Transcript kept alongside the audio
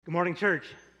Good morning, church.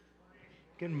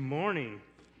 Good morning.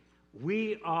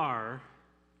 We are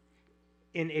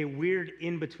in a weird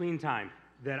in-between time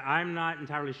that I'm not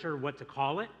entirely sure what to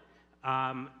call it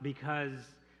because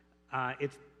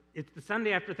it's the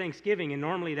Sunday after Thanksgiving, and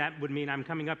normally that would mean I'm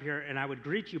coming up here and I would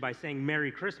greet you by saying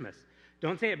Merry Christmas.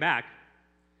 Don't say it back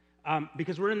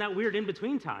because we're in that weird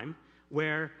in-between time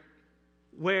where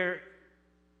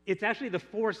it's actually the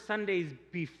 4 Sundays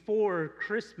before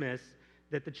Christmas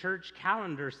that the church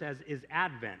calendar says is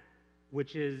Advent,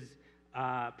 which is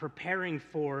preparing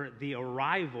for the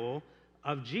arrival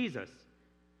of Jesus.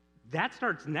 That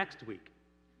starts next week.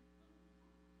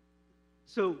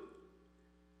 So,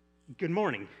 good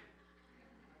morning.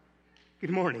 Good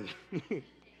morning. Good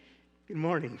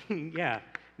morning. Yeah,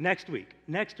 next week.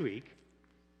 Next week,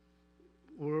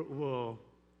 we'll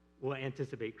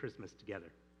anticipate Christmas together.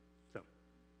 So,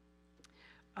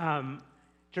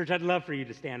 church, I'd love for you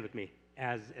to stand with me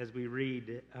as we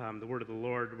read the word of the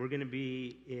Lord. We're going to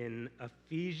be in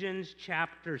Ephesians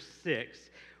chapter 6.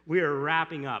 We are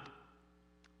wrapping up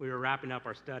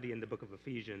our study in the book of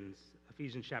Ephesians.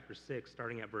 Ephesians chapter 6,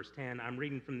 starting at verse 10. I'm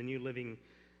reading from the New Living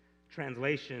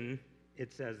Translation.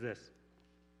 It says this: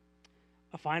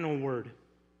 a final word.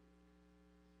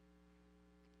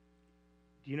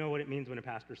 Do you know what it means when a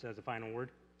pastor says a final word?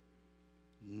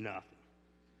 Nothing.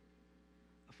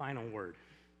 A final word.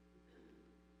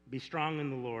 Be strong in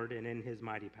the Lord and in his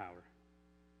mighty power.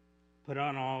 Put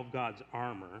on all of God's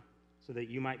armor so that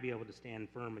you might be able to stand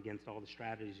firm against all the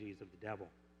strategies of the devil.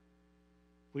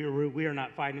 We are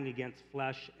not fighting against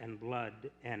flesh and blood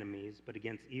enemies, but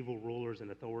against evil rulers and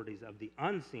authorities of the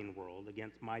unseen world,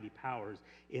 against mighty powers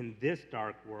in this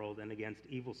dark world, and against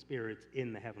evil spirits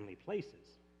in the heavenly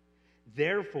places.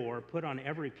 Therefore, put on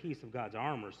every piece of God's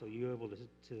armor so you're able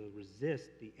to resist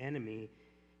the enemy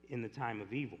in the time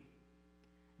of evil.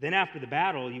 Then after the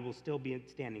battle, you will still be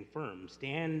standing firm.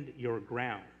 Stand your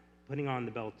ground, putting on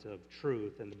the belt of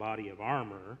truth and the body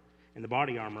armor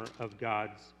of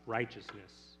God's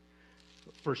righteousness.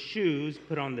 For shoes,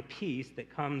 put on the peace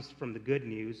that comes from the good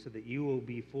news so that you will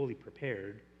be fully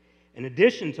prepared. In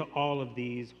addition to all of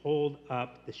these, hold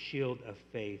up the shield of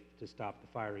faith to stop the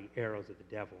fiery arrows of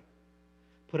the devil.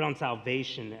 Put on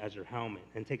salvation as your helmet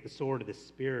and take the sword of the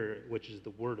Spirit, which is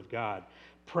the word of God.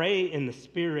 Pray in the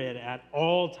Spirit at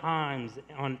all times,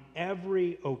 on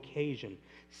every occasion.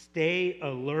 Stay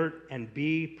alert and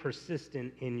be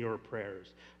persistent in your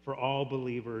prayers for all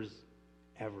believers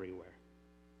everywhere.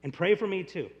 And pray for me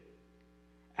too.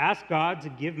 Ask God to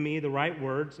give me the right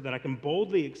word so that I can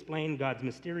boldly explain God's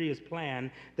mysterious plan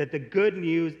that the good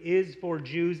news is for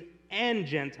Jews and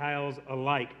Gentiles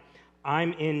alike.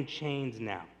 I'm in chains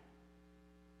now,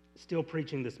 still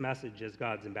preaching this message as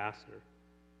God's ambassador.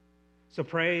 So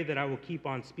pray that I will keep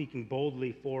on speaking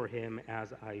boldly for him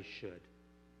as I should.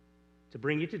 To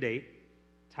bring you to date,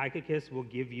 Tychicus will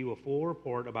give you a full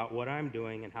report about what I'm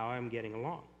doing and how I'm getting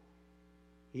along.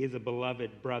 He is a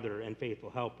beloved brother and faithful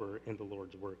helper in the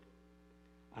Lord's work.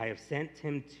 I have sent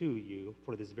him to you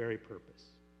for this very purpose,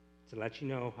 to let you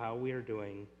know how we are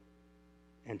doing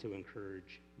and to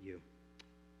encourage you.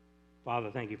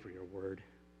 Father, thank you for your word.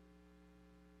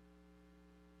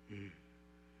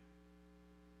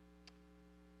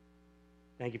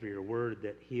 Thank you for your word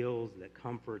that heals, that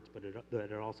comforts, but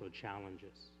that it also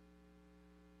challenges.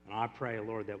 And I pray,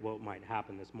 Lord, that what might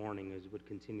happen this morning is would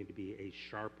continue to be a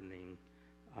sharpening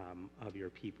of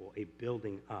your people, a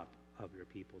building up of your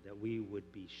people, that we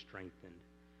would be strengthened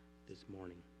this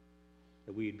morning,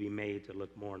 that we would be made to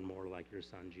look more and more like your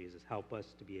Son, Jesus. Help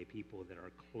us to be a people that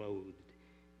are clothed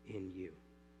in you,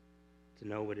 to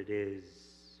know what it is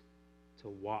to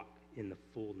walk in the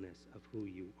fullness of who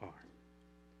you are.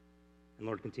 And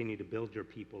Lord, continue to build your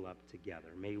people up together.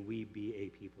 May we be a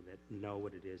people that know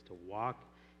what it is to walk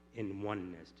in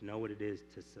oneness, to know what it is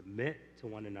to submit to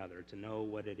one another, to know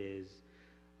what it is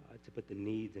to put the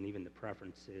needs and even the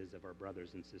preferences of our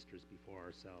brothers and sisters before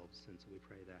ourselves. And so we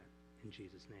pray that in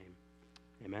Jesus' name.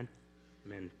 Amen.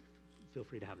 Amen. Feel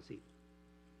free to have a seat.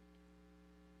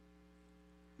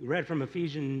 We read from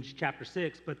Ephesians chapter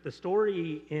 6, but the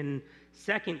story in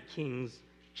 2 Kings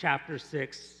chapter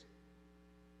 6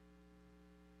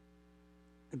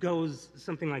 goes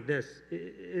something like this.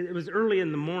 It was early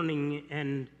in the morning,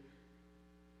 and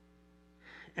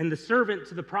the servant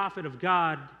to the prophet of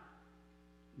God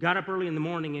got up early in the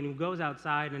morning, and he goes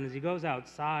outside, and as he goes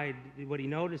outside, what he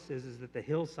notices is that the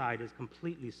hillside is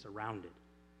completely surrounded.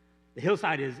 The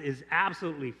hillside is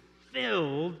absolutely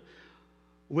filled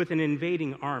with an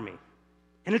invading army.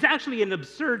 And it's actually an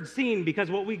absurd scene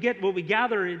because what we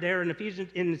gather there in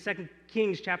in 2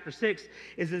 Kings chapter 6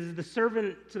 is as the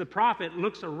servant to the prophet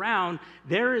looks around,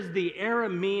 there is the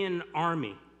Aramean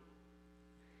army.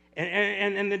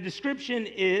 And the description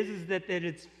is that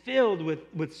it's filled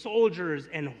with soldiers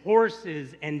and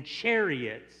horses and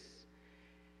chariots.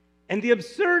 And the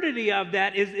absurdity of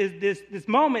that is this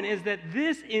moment is that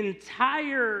this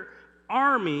entire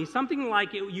army, something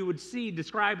like you would see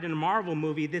described in a Marvel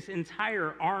movie, this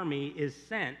entire army is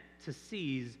sent to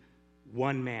seize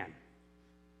one man.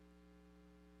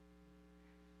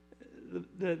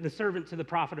 The servant to the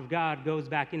prophet of God goes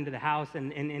back into the house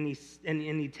and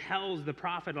he tells the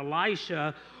prophet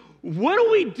Elisha, "What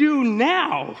do we do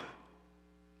now?"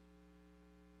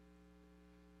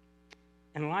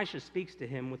 And Elisha speaks to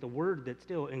him with a word that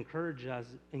still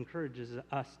encourages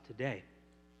us today.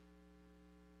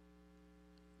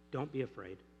 Don't be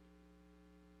afraid.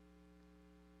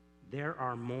 There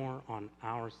are more on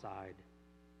our side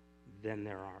than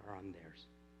there are on theirs.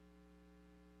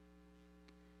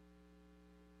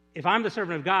 If I'm the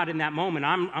servant of God in that moment,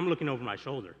 I'm looking over my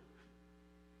shoulder.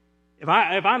 If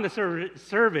I'm the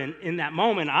servant in that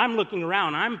moment, I'm looking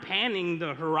around, I'm panning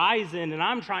the horizon, and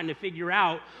I'm trying to figure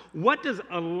out, what does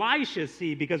Elisha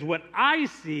see? Because what I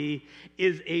see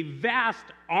is a vast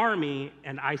army,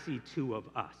 and I see two of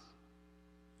us.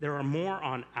 There are more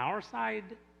on our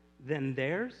side than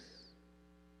theirs.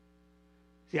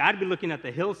 See, I'd be looking at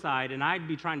the hillside, and I'd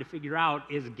be trying to figure out,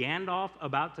 is Gandalf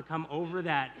about to come over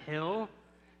that hill,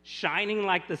 shining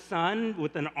like the sun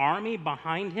with an army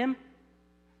behind him?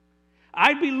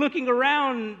 I'd be looking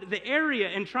around the area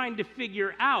and trying to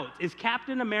figure out, is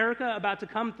Captain America about to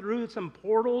come through some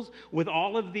portals with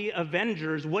all of the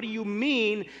Avengers? What do you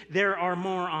mean there are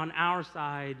more on our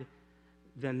side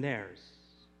than theirs?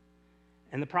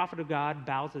 And the prophet of God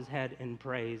bows his head in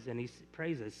praise, and he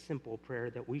prays a simple prayer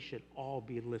that we should all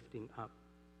be lifting up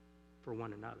for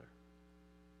one another.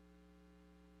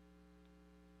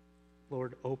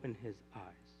 Lord, open his eyes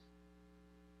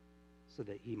so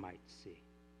that he might see.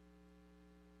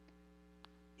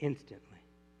 Instantly,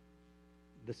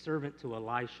 the servant to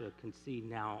Elisha can see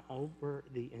now over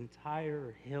the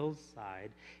entire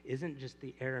hillside isn't just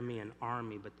the Aramean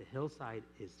army, but the hillside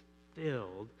is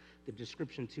filled. The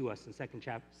description to us in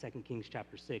 2 Kings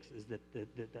chapter 6 is that the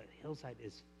hillside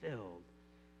is filled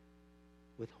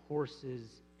with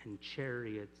horses and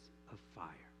chariots of fire.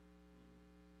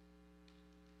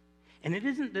 And it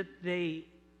isn't that they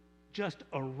just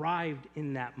arrived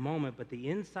in that moment, but the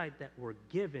insight that we're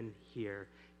given here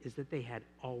is that they had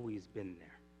always been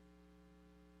there.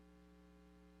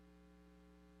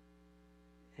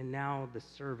 And now the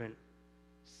servant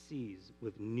sees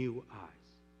with new eyes.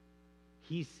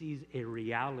 He sees a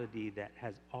reality that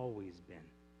has always been.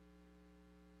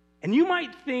 And you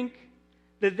might think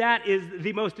that that is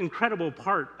the most incredible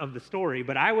part of the story,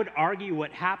 but I would argue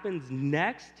what happens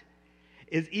next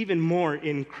is even more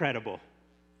incredible.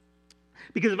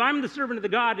 Because if I'm the servant of the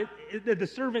God, the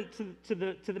servant to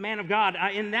the man of God,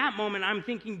 in that moment I'm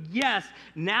thinking, yes,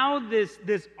 now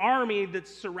this army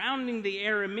that's surrounding the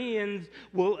Arameans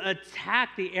will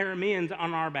attack the Arameans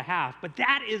on our behalf. But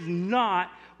that is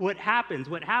not what happens.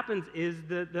 What happens is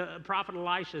the prophet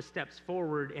Elisha steps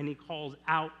forward and he calls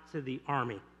out to the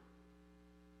army.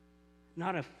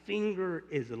 Not a finger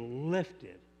is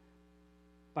lifted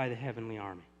by the heavenly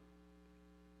army.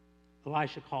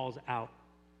 Elisha calls out.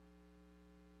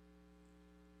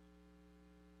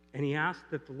 And he asked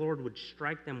that the Lord would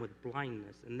strike them with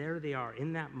blindness. And there they are.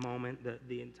 In that moment,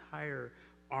 the entire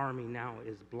army now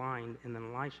is blind. And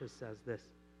then Elisha says this: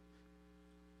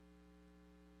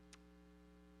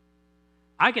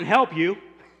 I can help you.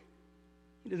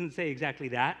 He doesn't say exactly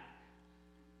that.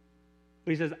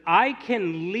 But he says, I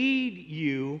can lead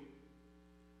you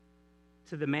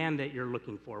to the man that you're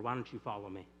looking for. Why don't you follow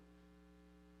me?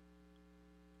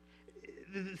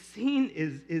 The scene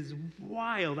is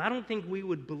wild. I don't think we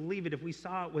would believe it if we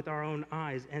saw it with our own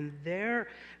eyes. And there,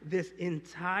 this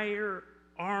entire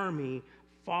army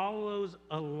follows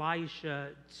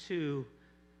Elisha to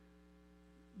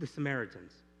the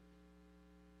Samaritans.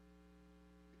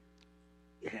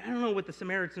 I don't know what the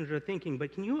Samaritans are thinking,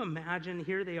 but can you imagine?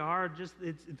 Here they are, just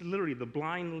it's literally the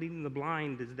blind leading the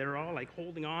blind. They're all like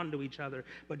holding on to each other,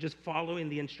 but just following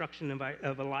the instruction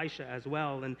of Elisha as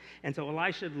well. And so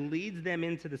Elisha leads them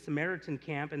into the Samaritan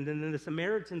camp, and then the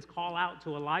Samaritans call out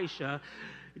to Elisha,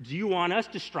 do you want us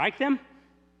to strike them?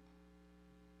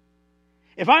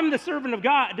 If I'm the servant of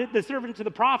God, the servant to the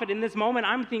prophet in this moment,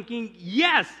 I'm thinking,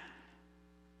 yes.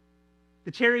 The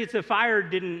chariots of fire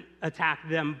didn't attack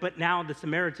them, but now the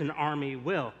Samaritan army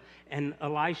will. And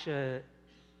Elisha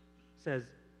says,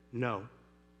 no,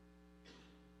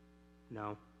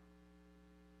 No.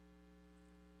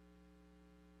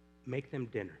 Make them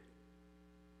dinner.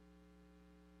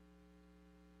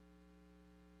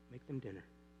 Make them dinner.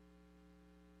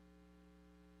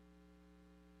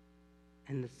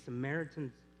 And the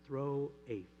Samaritans throw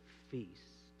a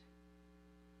feast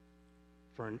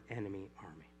for an enemy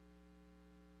army.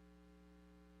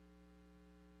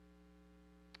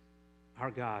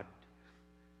 Our God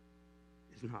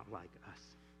is not like us,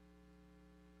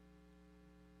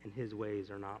 and his ways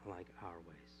are not like our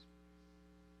ways.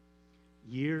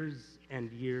 Years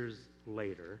and years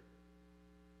later,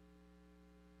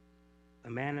 a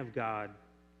man of God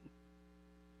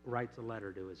writes a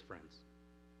letter to his friends.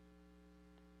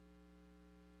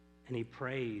 And he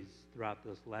prays throughout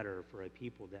this letter for a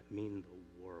people that mean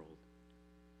the world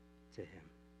to him.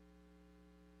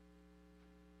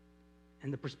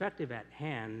 And the perspective at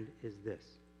hand is this: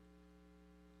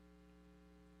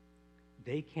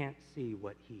 they can't see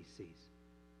what he sees.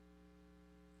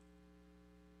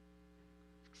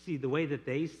 See, the way that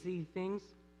they see things,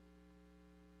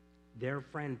 their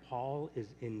friend Paul is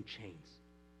in chains.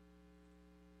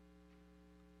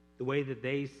 The way that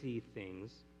they see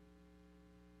things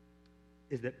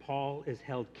is that Paul is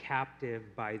held captive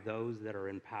by those that are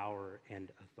in power and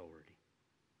authority.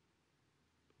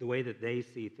 The way that they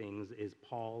see things is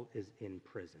Paul is in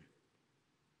prison.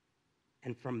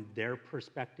 And from their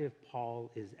perspective,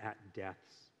 Paul is at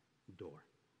death's door.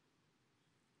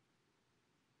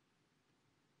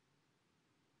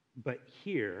 But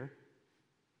here,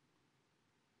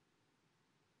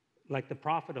 like the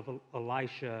prophet of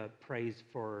Elisha prays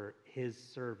for his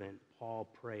servant, Paul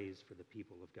prays for the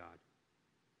people of God.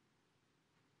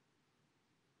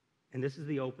 And this is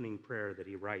the opening prayer that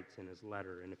he writes in his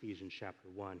letter in Ephesians chapter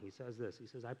 1. He says this, he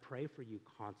says, I pray for you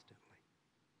constantly,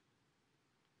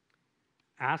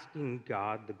 asking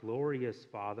God, the glorious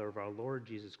Father of our Lord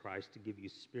Jesus Christ, to give you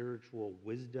spiritual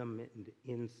wisdom and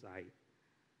insight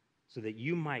so that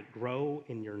you might grow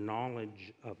in your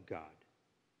knowledge of God.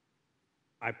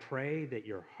 I pray that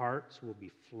your hearts will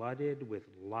be flooded with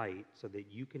light so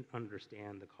that you can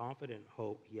understand the confident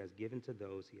hope he has given to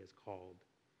those he has called,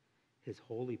 his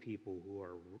holy people who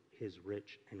are his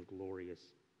rich and glorious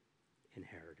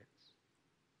inheritance.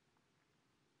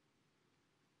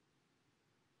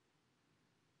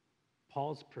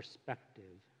 Paul's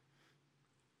perspective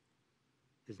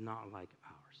is not like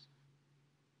ours.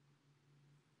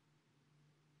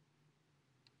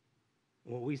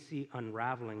 What we see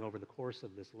unraveling over the course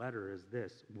of this letter is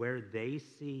this: where they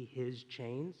see his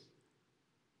chains,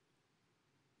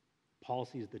 Paul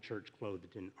sees the church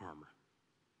clothed in armor.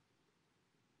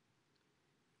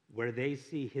 Where they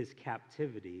see his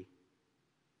captivity,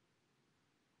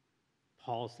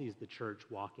 Paul sees the church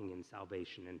walking in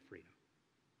salvation and freedom.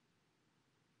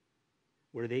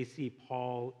 Where they see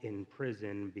Paul in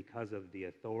prison because of the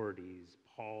authorities,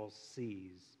 Paul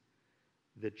sees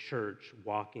the church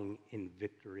walking in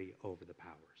victory over the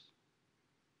powers.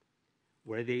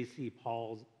 Where they see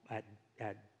Paul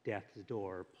at death's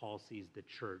door, Paul sees the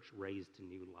church raised to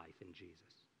new life in Jesus.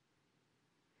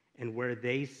 And where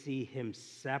they see him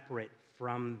separate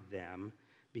from them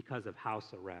because of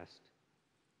house arrest,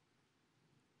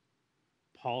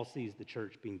 Paul sees the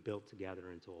church being built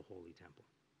together into a holy temple.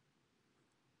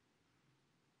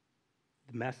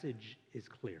 The message is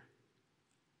clear.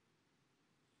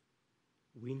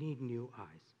 We need new eyes.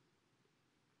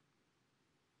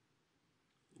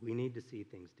 We need to see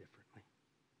things differently.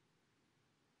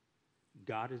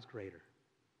 God is greater.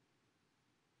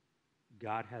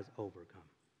 God has overcome.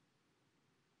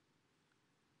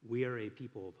 We are a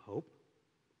people of hope.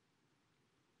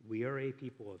 We are a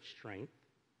people of strength.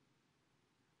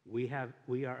 We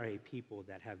are a people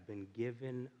that have been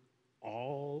given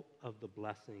all of the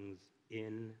blessings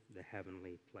in the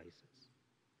heavenly places.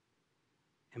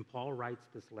 And Paul writes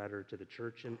this letter to the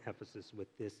church in Ephesus with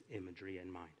this imagery in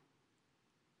mind.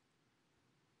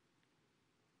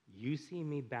 You see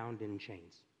me bound in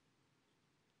chains.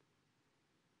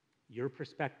 Your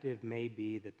perspective may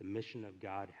be that the mission of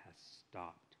God has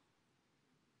stopped.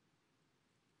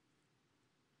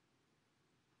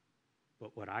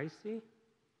 But what I see,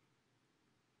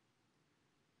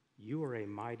 you are a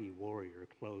mighty warrior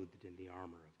clothed in the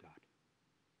armor of God.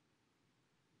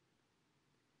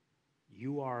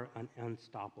 You are an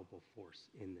unstoppable force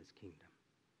in this kingdom.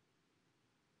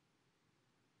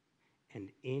 And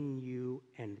in you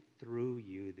and through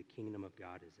you, the kingdom of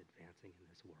God is advancing in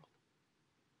this world.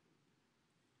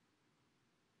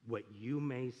 What you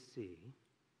may see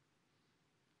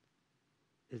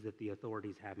is that the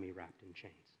authorities have me wrapped in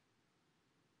chains.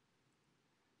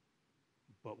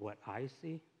 But what I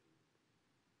see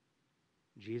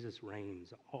Jesus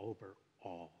reigns over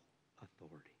all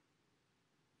authority.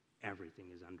 Everything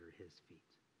is under his feet.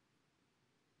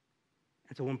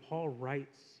 And so when Paul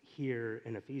writes here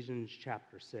in Ephesians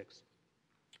chapter 6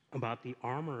 about the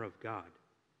armor of God,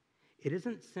 it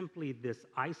isn't simply this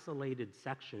isolated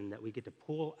section that we get to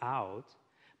pull out,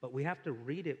 but we have to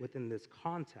read it within this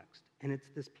context. And it's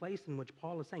this place in which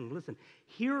Paul is saying, listen,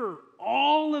 here are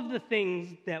all of the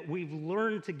things that we've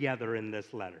learned together in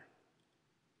this letter.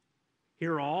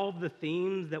 Here are all the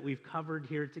themes that we've covered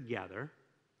here together.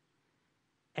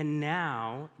 And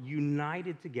now,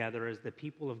 united together as the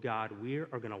people of God, we are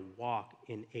going to walk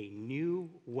in a new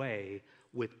way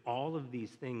with all of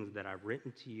these things that I've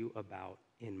written to you about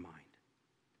in mind.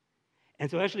 And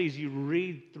so actually, as you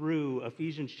read through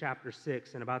Ephesians chapter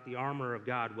 6 and about the armor of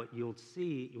God, what you'll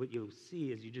see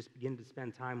as you just begin to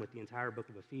spend time with the entire book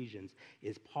of Ephesians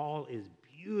is Paul is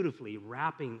beautifully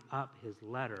wrapping up his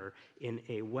letter in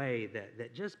a way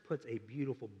that just puts a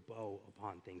beautiful bow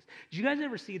upon things. Did you guys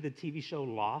ever see the TV show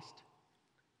Lost?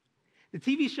 The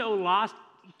TV show Lost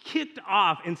kicked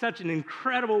off in such an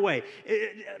incredible way.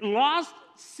 Lost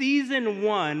season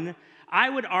 1, I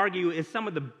would argue, is some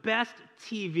of the best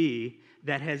TV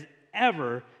that has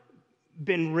ever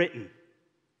been written.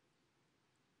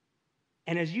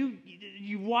 And as you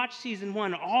watch season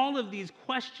 1, all of these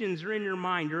questions are in your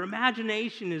mind. Your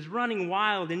imagination is running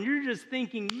wild, and you're just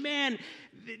thinking, man,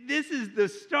 this is the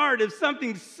start of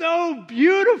something so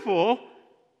beautiful.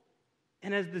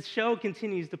 And as the show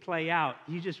continues to play out,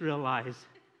 you just realize,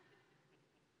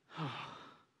 oh,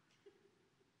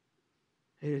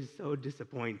 it is so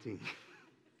disappointing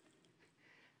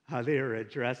how they are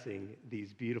addressing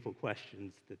these beautiful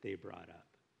questions that they brought up.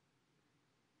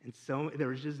 And so there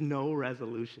was just no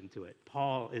resolution to it.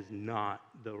 Paul is not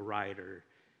the writer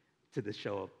to the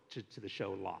show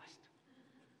Lost.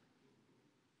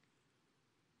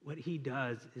 What he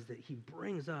does is that he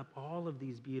brings up all of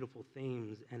these beautiful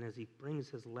themes, and as he brings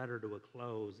his letter to a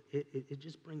close, it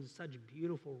just brings such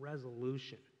beautiful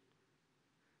resolution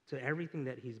to everything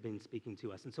that he's been speaking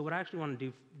to us. And so what I actually want to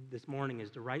do this morning is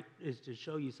to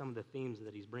show you some of the themes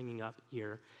that he's bringing up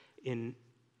here in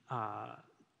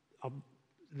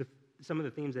some of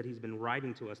the themes that he's been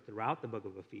writing to us throughout the book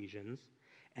of Ephesians.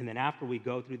 And then after we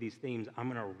go through these themes,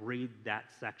 I'm going to read that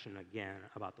section again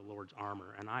about the Lord's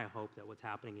armor. And I hope that what's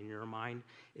happening in your mind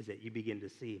is that you begin to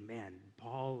see, man,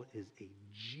 Paul is a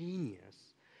genius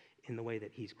in the way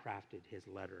that he's crafted his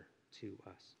letter to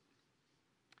us.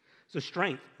 So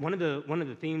strength, one of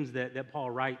the themes that Paul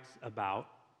writes about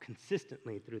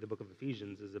consistently through the book of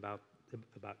Ephesians is about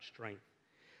strength.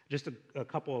 Just a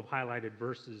couple of highlighted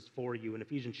verses for you. In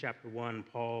Ephesians chapter 1,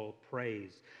 Paul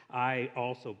prays, I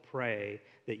also pray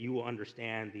that you will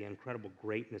understand the incredible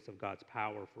greatness of God's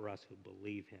power for us who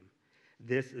believe him.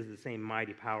 This is the same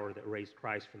mighty power that raised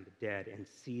Christ from the dead and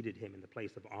seated him in the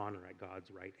place of honor at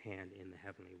God's right hand in the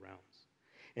heavenly realms.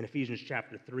 In Ephesians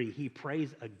chapter 3, he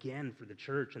prays again for the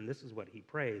church, and this is what he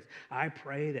prays. I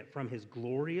pray that from his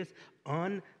glorious,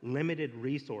 unlimited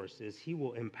resources, he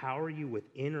will empower you with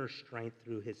inner strength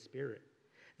through his Spirit.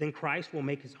 Then Christ will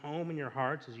make his home in your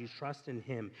hearts as you trust in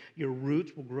him. Your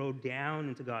roots will grow down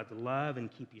into God's love and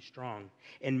keep you strong.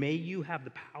 And may you have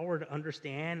the power to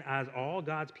understand, as all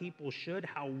God's people should,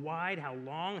 how wide, how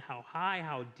long, how high,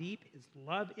 how deep his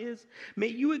love is. May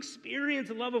you experience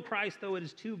the love of Christ, though it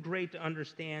is too great to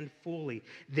understand fully.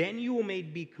 Then you will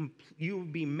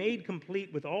be made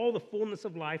complete with all the fullness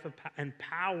of life and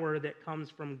power that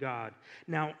comes from God.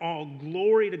 Now all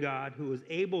glory to God, who is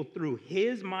able through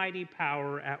his mighty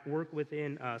power at work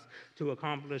within us to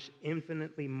accomplish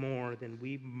infinitely more than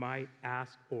we might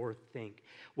ask or think.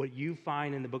 What you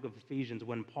find in the book of Ephesians,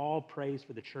 when Paul prays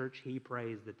for the church, he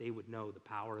prays that they would know the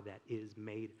power that is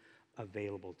made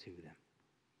available to them.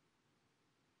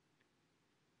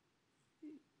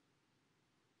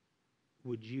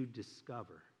 Would you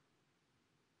discover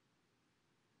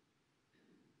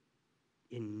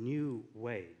in new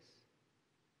ways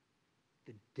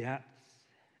the depths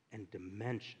and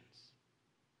dimensions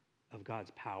of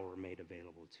God's power made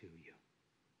available to you?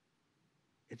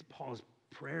 It's Paul's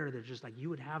prayer that just like you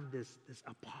would have this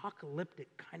apocalyptic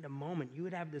kind of moment. You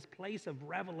would have this place of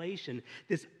revelation,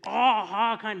 this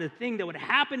aha kind of thing that would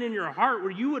happen in your heart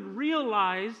where you would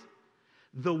realize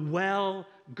the well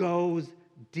goes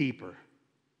deeper.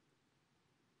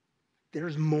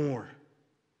 There's more.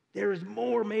 There is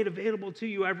more made available to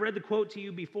you. I've read the quote to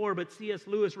you before, but C.S.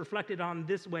 Lewis reflected on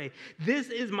this way. This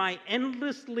is my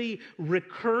endlessly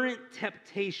recurrent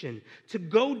temptation to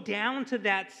go down to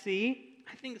that sea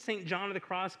I think St. John of the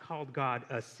Cross called God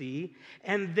a sea,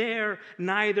 and there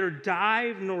neither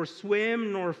dive nor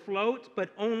swim nor float, but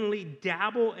only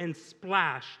dabble and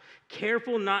splash,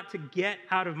 careful not to get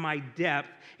out of my depth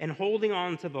and holding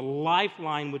on to the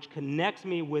lifeline which connects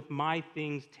me with my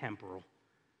things temporal.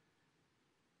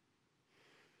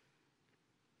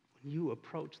 When you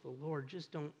approach the Lord,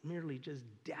 just don't merely just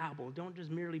dabble. Don't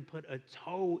just merely put a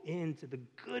toe into the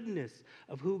goodness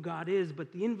of who God is.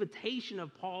 But the invitation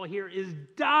of Paul here is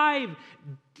dive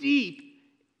deep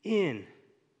in.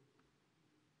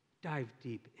 Dive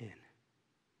deep in.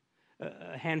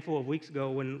 A handful of weeks ago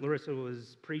when Larissa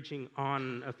was preaching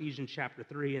on Ephesians chapter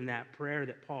 3 and that prayer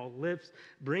that Paul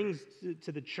brings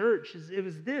to the church, it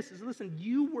was this, listen,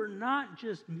 you were not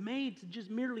just made to just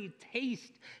merely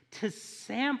taste, to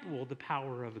sample the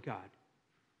power of God.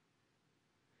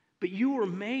 But you were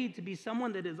made to be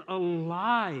someone that is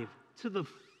alive to the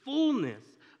fullness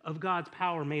of God's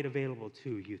power made available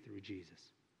to you through Jesus.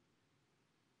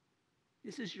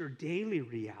 This is your daily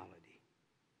reality.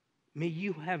 May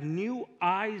you have new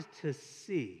eyes to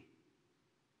see.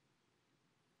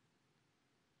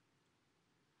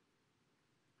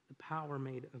 The power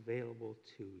made available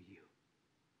to you.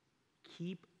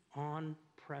 Keep on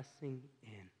pressing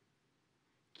in.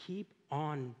 Keep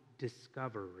on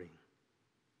discovering.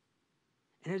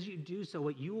 And as you do so,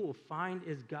 what you will find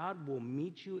is God will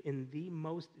meet you in the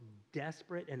most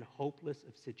desperate and hopeless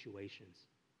of situations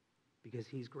because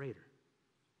He's greater.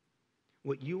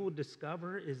 What you will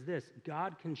discover is this: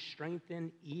 God can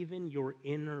strengthen even your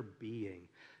inner being.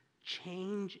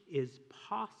 Change is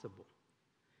possible.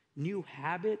 New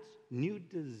habits, new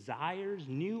desires,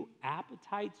 new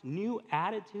appetites, new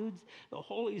attitudes. The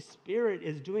Holy Spirit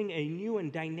is doing a new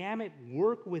and dynamic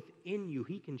work within you.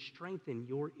 He can strengthen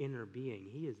your inner being.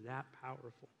 He is that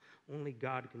powerful. Only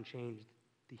God can change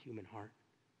the human heart.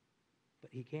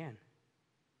 But He can.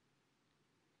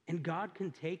 And God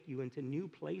can take you into new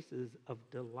places of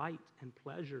delight and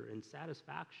pleasure and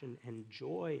satisfaction and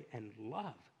joy and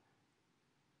love.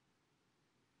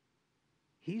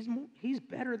 He's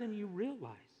better than you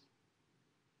realize.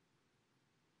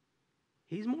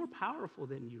 He's more powerful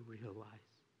than you realize.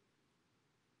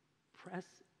 Press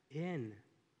in.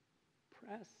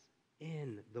 Press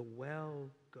in. The well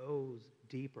goes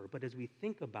deeper. But as we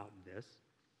think about this,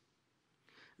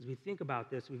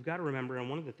 we've got to remember, and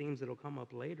one of the themes that will come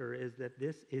up later is that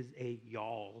this is a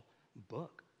y'all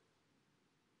book.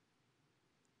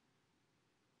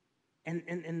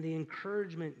 And the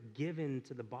encouragement given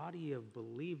to the body of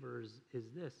believers is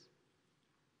this.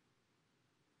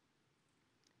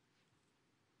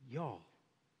 Y'all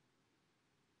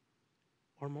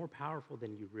are more powerful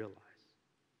than you realize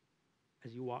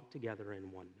as you walk together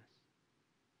in oneness.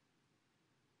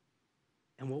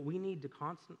 And what we need to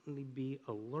constantly be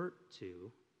alert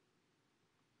to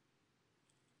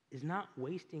is not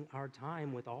wasting our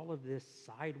time with all of this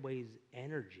sideways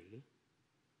energy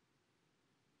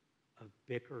of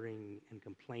bickering and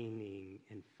complaining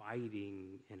and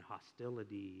fighting and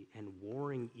hostility and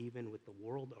warring even with the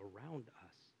world around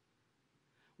us.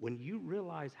 When you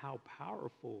realize how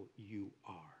powerful you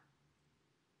are,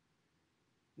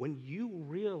 when you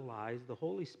realize the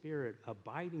Holy Spirit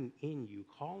abiding in you,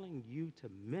 calling you to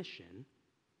mission,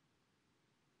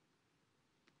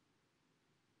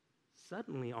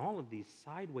 suddenly all of these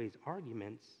sideways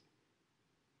arguments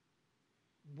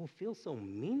will feel so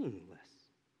meaningless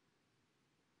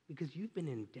because you've been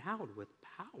endowed with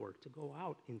power to go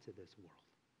out into this world.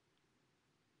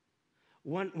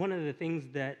 One of the things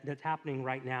that's happening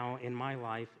right now in my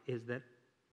life is that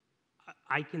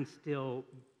I can still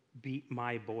beat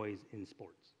my boys in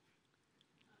sports.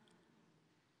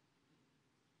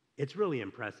 It's really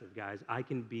impressive, guys. I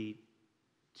can beat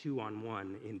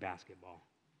 2-on-1 in basketball.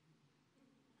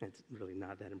 It's really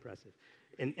not that impressive.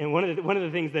 And one of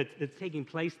the things that's taking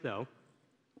place though,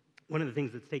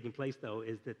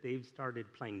 is that they've started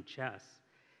playing chess,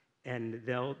 and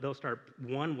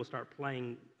one will start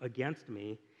playing against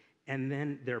me, and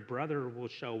then their brother will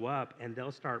show up and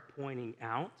they'll start pointing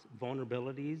out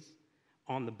vulnerabilities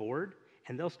on the board,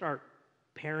 and they'll start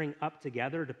pairing up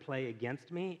together to play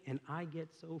against me, and I get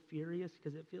so furious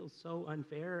because it feels so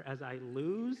unfair as I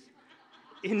lose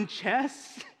in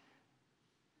chess.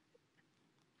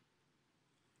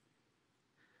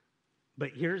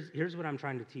 But here's what I'm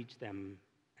trying to teach them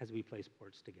as we play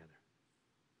sports together,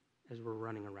 as we're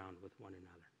running around with one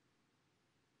another.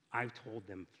 I've told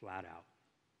them flat out,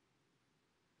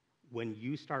 when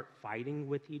you start fighting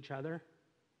with each other,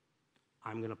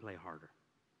 I'm going to play harder.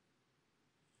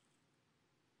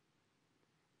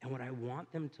 And what I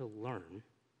want them to learn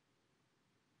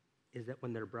is that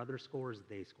when their brother scores,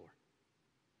 they score.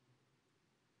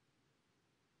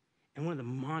 And one of the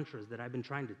mantras that I've been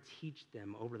trying to teach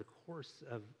them over the course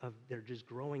of their just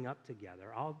growing up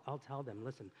together, I'll tell them,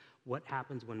 listen, what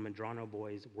happens when Medrano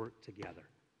boys work together?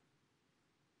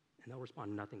 And they'll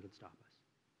respond, nothing can stop us.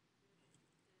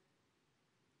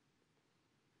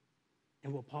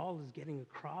 And what Paul is getting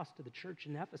across to the church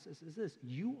in Ephesus is this: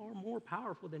 you are more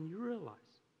powerful than you realize.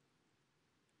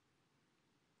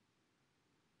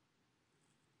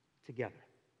 Together.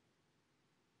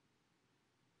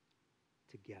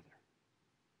 Together.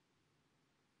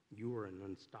 You are an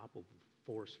unstoppable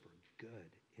force for good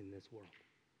in this world.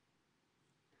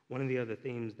 One of the other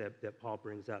themes that Paul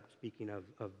brings up, speaking of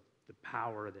the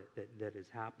power that is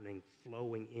happening,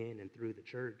 flowing in and through the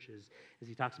church, is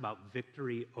he talks about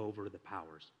victory over the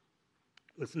powers.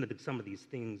 Listen to some of these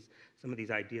things, some of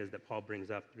these ideas that Paul brings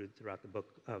up throughout the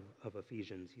book of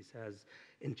Ephesians. He says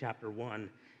in chapter 1,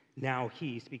 now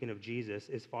he, speaking of Jesus,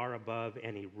 is far above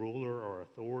any ruler or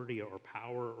authority or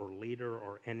power or leader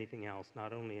or anything else,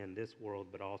 not only in this world,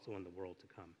 but also in the world to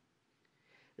come.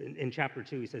 In chapter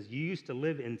 2, he says, you used to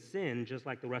live in sin just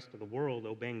like the rest of the world,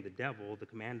 obeying the devil, the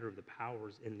commander of the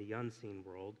powers in the unseen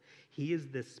world. He is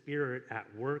the spirit at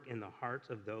work in the hearts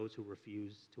of those who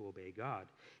refuse to obey God.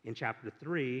 In chapter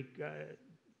 3,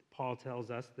 Paul tells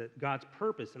us that God's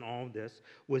purpose in all of this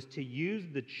was to use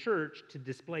the church to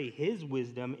display his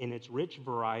wisdom in its rich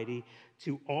variety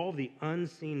to all the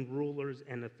unseen rulers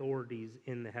and authorities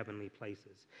in the heavenly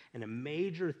places. And a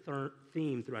major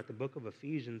theme throughout the book of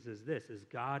Ephesians is this, is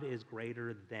God is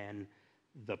greater than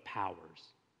the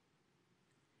powers.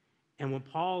 And what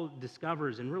Paul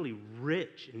discovers in really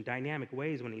rich and dynamic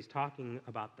ways when he's talking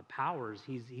about the powers,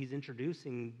 he's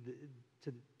introducing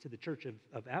to the church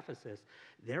of Ephesus,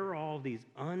 there are all these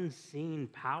unseen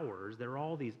powers, there are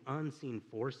all these unseen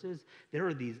forces, there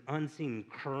are these unseen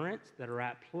currents that are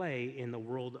at play in the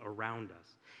world around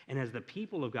us. And as the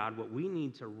people of God, what we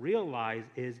need to realize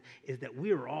is that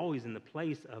we are always in the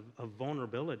place of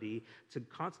vulnerability to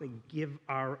constantly give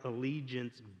our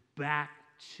allegiance back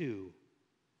to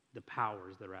the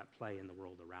powers that are at play in the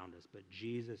world around us. But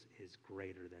Jesus is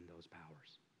greater than those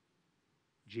powers.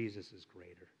 Jesus is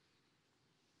greater.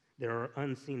 There are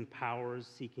unseen powers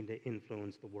seeking to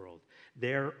influence the world.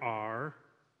 There are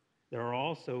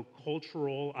also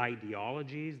cultural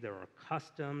ideologies, there are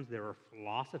customs, there are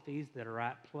philosophies that are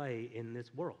at play in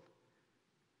this world.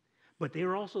 But they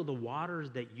are also the waters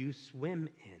that you swim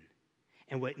in.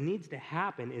 And what needs to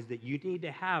happen is that you need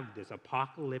to have this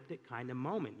apocalyptic kind of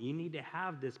moment. You need to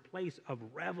have this place of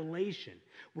revelation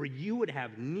where you would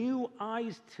have new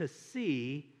eyes to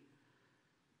see,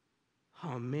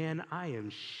 oh man, I am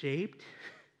shaped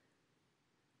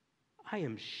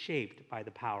by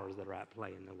the powers that are at play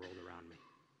in the world around me.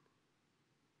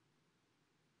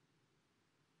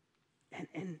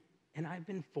 And I've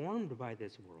been formed by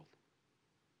this world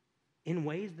in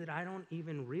ways that I don't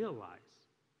even realize.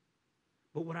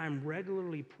 But what I'm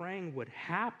regularly praying would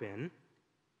happen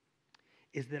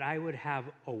is that I would have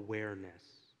awareness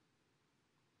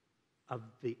of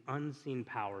the unseen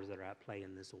powers that are at play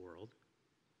in this world,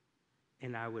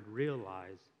 and I would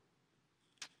realize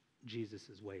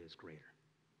Jesus' way is greater.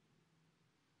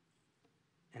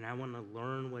 And I want to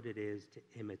learn what it is to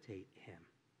imitate him.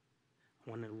 I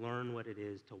want to learn what it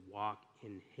is to walk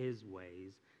in his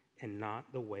ways and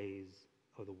not the ways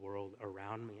of the world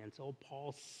around me. And so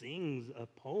Paul sings a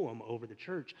poem over the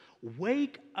church.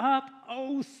 Wake up,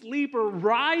 O sleeper,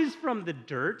 rise from the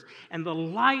dirt, and the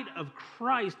light of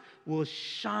Christ will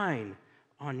shine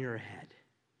on your head.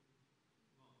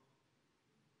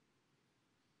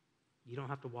 You don't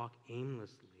have to walk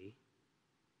aimlessly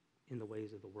in the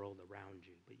ways of the world around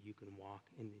you, but you can walk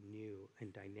in new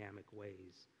and dynamic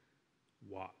ways.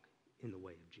 Walk in the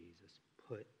way of Jesus.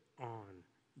 Put on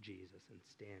Jesus and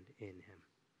stand in him.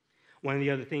 One of the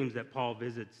other themes that Paul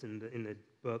visits in the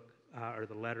book or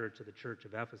the letter to the church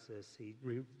of Ephesus, he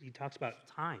talks about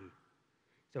time.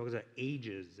 He talks about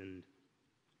ages, and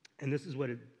this is what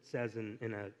it says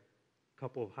in a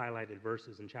couple of highlighted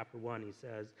verses. In chapter 1, he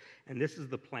says, and this is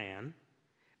the plan.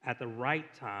 At the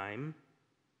right time,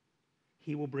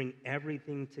 he will bring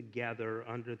everything together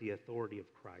under the authority of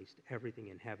Christ, everything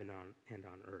in heaven and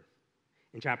on earth.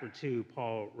 In chapter 2,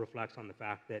 Paul reflects on the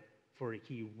fact that for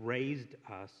he raised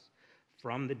us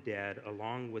from the dead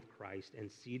along with Christ and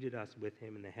seated us with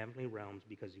him in the heavenly realms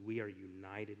because we are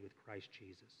united with Christ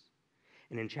Jesus.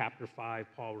 And in chapter 5,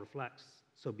 Paul reflects,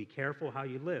 so be careful how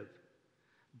you live.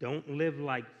 Don't live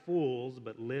like fools,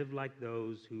 but live like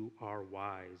those who are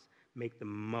wise. Make the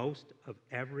most of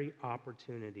every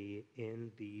opportunity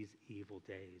in these evil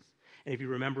days. And if you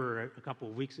remember a couple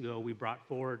of weeks ago, we brought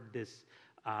forward this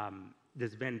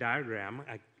Venn diagram.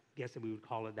 guess that we would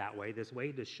call it that way, this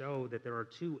way to show that there are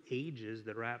two ages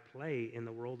that are at play in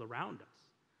the world around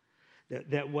us.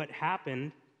 That what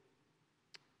happened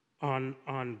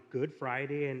on Good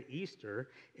Friday and Easter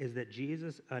is that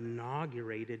Jesus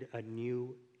inaugurated a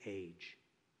new age.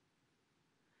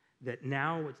 That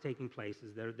now what's taking place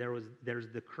is there's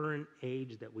the current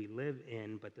age that we live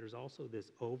in, but there's also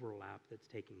this overlap that's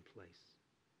taking place.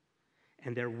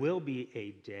 And there will be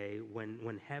a day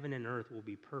when heaven and earth will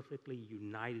be perfectly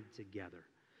united together.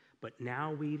 But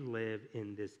now we live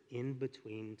in this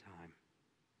in-between time,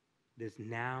 this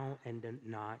now and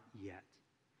not yet.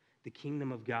 The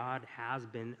kingdom of God has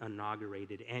been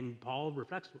inaugurated, and Paul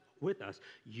reflects with us,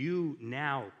 you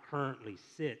now currently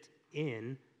sit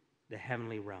in the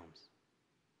heavenly realms.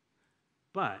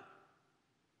 But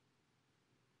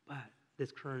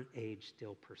this current age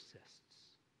still persists.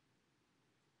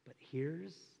 But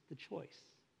here's the choice.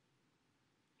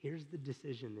 Here's the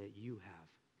decision that you have.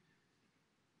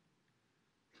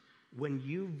 When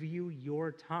you view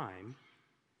your time,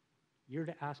 you're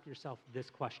to ask yourself this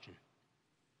question.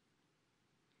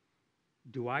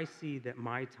 Do I see that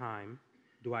my time,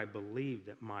 do I believe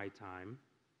that my time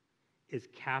is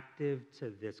captive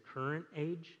to this current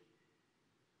age?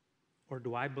 Or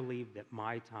do I believe that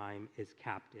my time is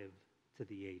captive to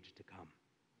the age to come?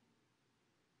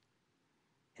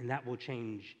 And that will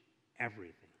change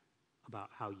everything about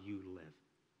how you live.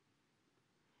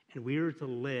 And we are to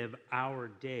live our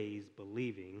days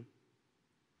believing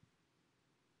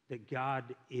that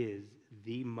God is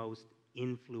the most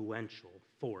influential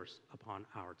force upon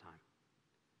our time.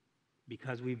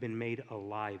 Because we've been made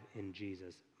alive in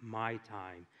Jesus, my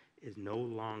time is no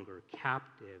longer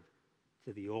captive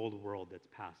to the old world that's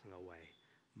passing away.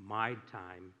 My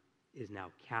time is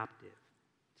now captive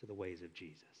to the ways of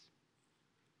Jesus.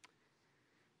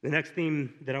 The next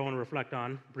theme that I want to reflect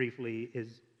on briefly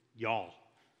is y'all.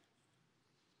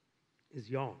 Is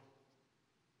y'all.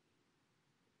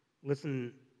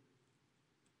 Listen,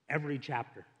 every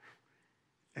chapter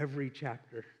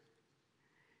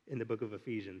in the book of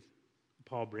Ephesians,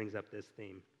 Paul brings up this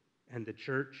theme. And the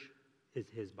church is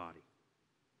his body.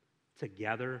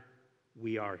 Together,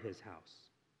 we are his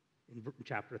house. In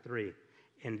chapter 3,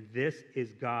 and this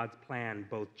is God's plan.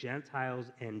 Both Gentiles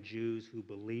and Jews who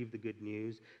believe the good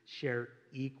news share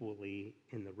equally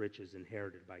in the riches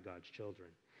inherited by God's children.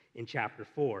 In chapter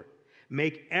 4,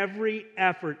 make every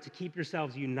effort to keep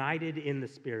yourselves united in the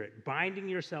Spirit, binding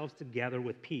yourselves together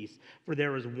with peace. For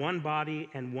there is one body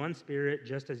and one Spirit,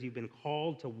 just as you've been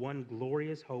called to one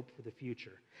glorious hope for the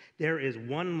future. There is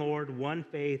one Lord, one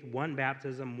faith, one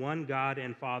baptism, one God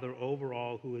and Father over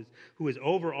all, who is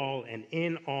over all and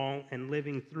in all and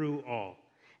living through all.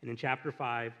 And in chapter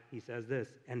 5, he says this,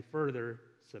 and further,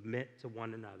 submit to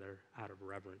one another out of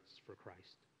reverence for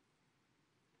Christ.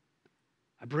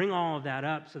 I bring all of that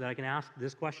up so that I can ask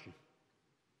this question.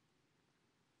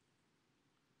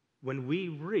 When we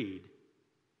read,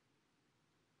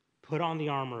 put on the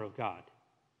armor of God,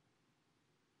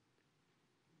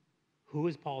 who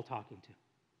is Paul talking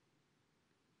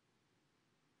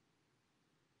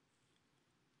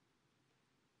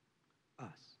to?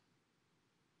 Us.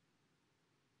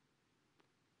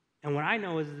 And what I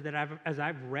know is that as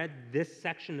I've read this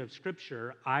section of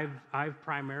Scripture, I've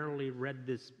primarily read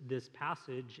this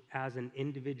passage as an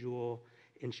individual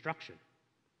instruction.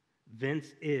 Vince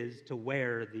is to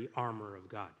wear the armor of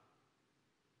God.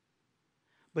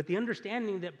 But the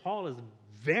understanding that Paul is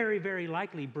very, very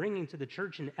likely bringing to the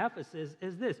church in Ephesus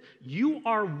is this. You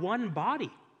are one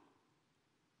body.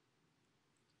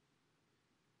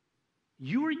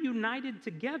 You are united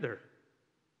together.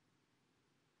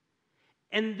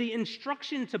 And the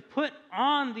instruction to put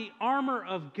on the armor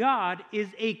of God is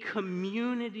a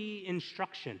community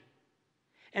instruction.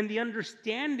 And the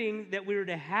understanding that we are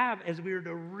to have as we are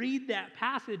to read that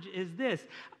passage is this.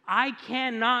 I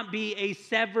cannot be a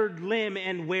severed limb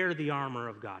and wear the armor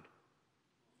of God.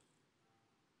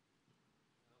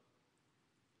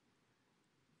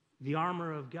 The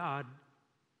armor of God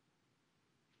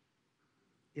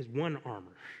is one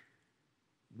armor,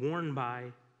 worn by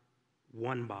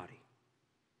one body.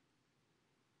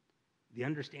 The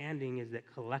understanding is that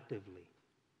collectively,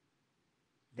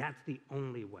 that's the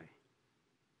only way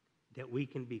that we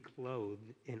can be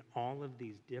clothed in all of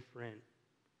these different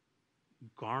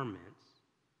garments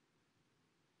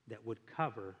that would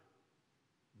cover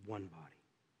one body.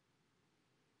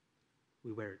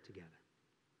 We wear it together.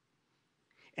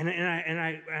 And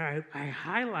I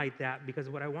highlight that because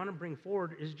what I want to bring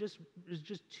forward is just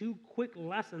two quick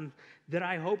lessons that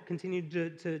I hope continue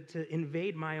to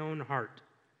invade my own heart.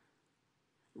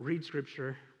 Read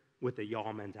Scripture with a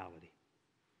y'all mentality.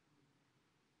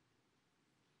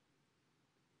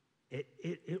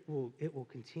 it will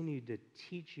continue to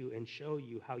teach you and show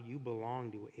you how you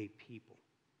belong to a people.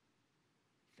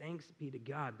 Thanks be to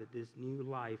God that this new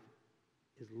life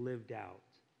is lived out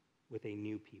with a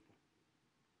new people.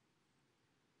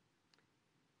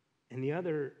 And the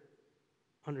other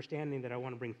understanding that I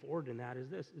want to bring forward in that is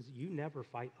this, is you never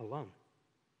fight alone.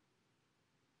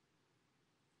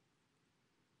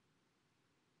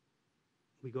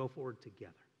 We go forward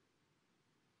together,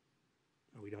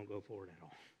 or we don't go forward at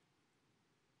all.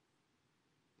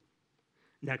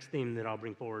 Next theme that I'll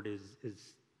bring forward is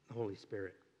the Holy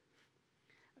Spirit.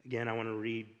 Again, I want to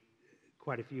read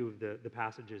quite a few of the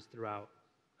passages throughout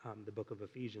the book of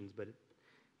Ephesians, but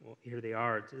here they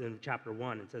are. It's in chapter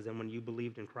 1. It says, "And when you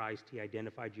believed in Christ, he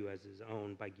identified you as his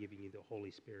own by giving you the Holy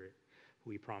Spirit,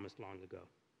 who he promised long ago."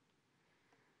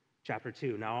 Chapter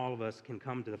 2, "Now all of us can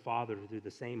come to the Father through the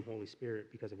same Holy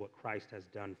Spirit because of what Christ has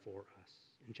done for us."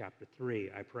 In chapter 3,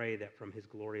 "I pray that from his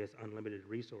glorious unlimited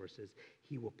resources,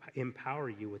 he will empower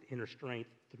you with inner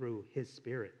strength through his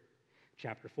Spirit."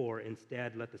 Chapter 4,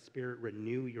 "Instead, let the Spirit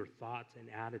renew your thoughts and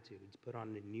attitudes. Put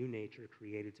on a new nature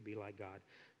created to be like God,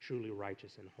 truly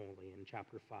righteous and holy." In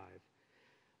chapter 5,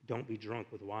 "Don't be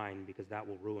drunk with wine because that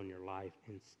will ruin your life.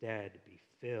 Instead, be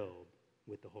filled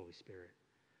with the Holy Spirit."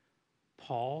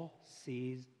 Paul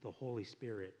sees the Holy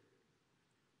Spirit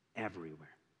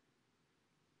everywhere.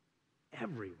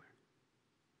 Everywhere.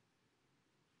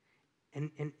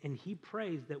 And he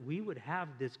prays that we would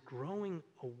have this growing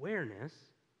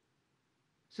awareness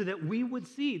so that we would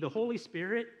see the Holy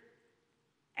Spirit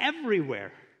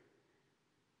everywhere.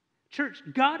 Church,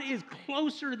 God is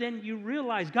closer than you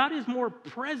realize. God is more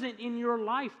present in your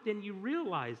life than you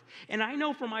realize. And I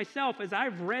know for myself, as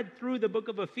I've read through the book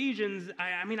of Ephesians,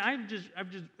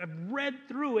 I've read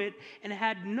through it and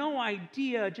had no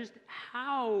idea just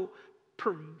how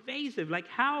pervasive, like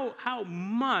how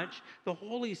much the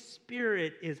Holy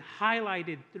Spirit is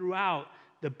highlighted throughout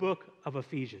the book of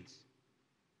Ephesians.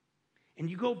 And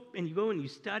you go and you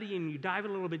study and you dive a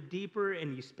little bit deeper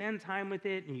and you spend time with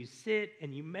it and you sit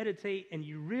and you meditate and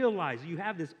you realize, you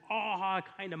have this aha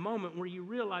kind of moment where you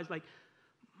realize, like,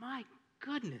 my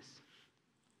goodness,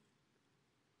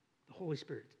 the Holy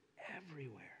Spirit's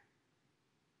everywhere.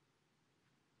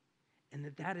 And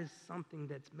that is something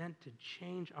that's meant to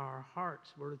change our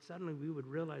hearts, where suddenly we would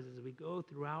realize as we go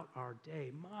throughout our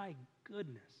day, my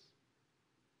goodness,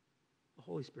 the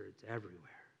Holy Spirit's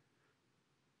everywhere.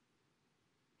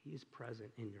 He is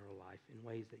present in your life in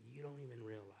ways that you don't even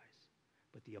realize.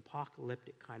 But the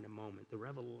apocalyptic kind of moment, the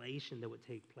revelation that would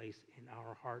take place in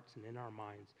our hearts and in our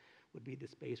minds would be the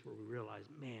space where we realize,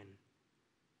 man,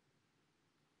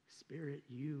 Spirit,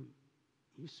 you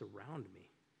surround me.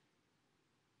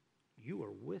 You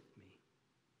are with me.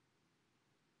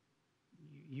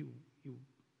 You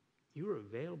are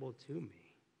available to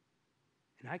me.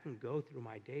 And I can go through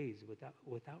my days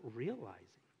without realizing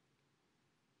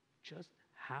just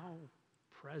how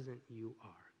present you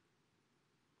are.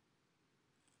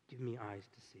 Give me eyes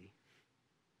to see.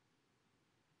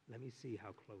 Let me see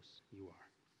how close you are.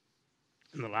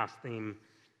 And the last theme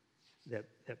that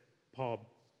Paul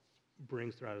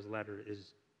brings throughout his letter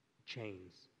is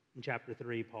chains. In chapter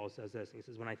 3, Paul says this. He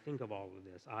says, "When I think of all of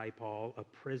this, I, Paul, a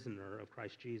prisoner of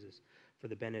Christ Jesus, for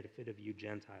the benefit of you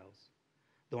Gentiles,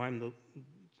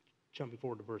 jumping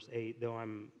forward to verse 8, though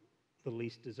I'm the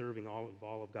least deserving of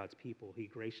all of God's people, he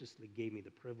graciously gave me the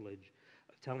privilege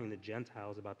of telling the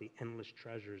Gentiles about the endless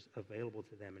treasures available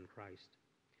to them in Christ.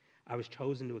 I was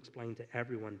chosen to explain to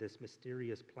everyone this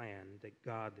mysterious plan that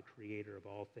God, the creator of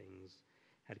all things,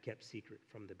 had kept secret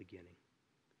from the beginning."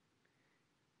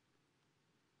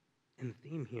 And the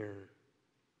theme here,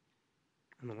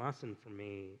 and the lesson for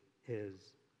me,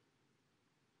 is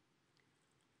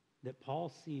that Paul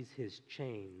sees his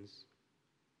chains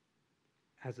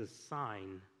as a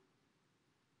sign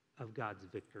of God's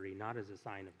victory, not as a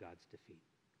sign of God's defeat.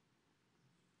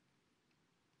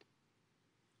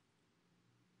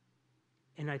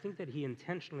 And I think that he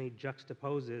intentionally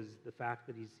juxtaposes the fact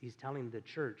that he's telling the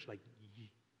church, like,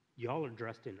 y'all are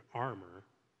dressed in armor,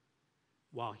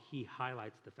 while he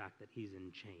highlights the fact that he's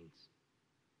in chains.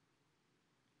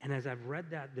 And as I've read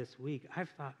that this week, I've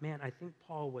thought, man, I think,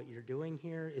 Paul, what you're doing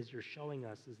here is you're showing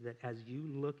us is that as you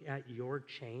look at your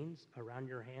chains around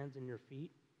your hands and your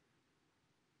feet,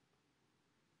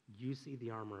 you see the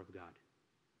armor of God.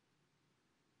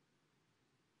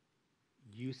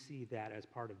 You see that as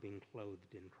part of being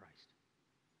clothed in Christ.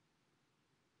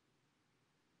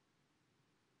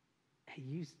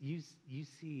 You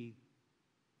see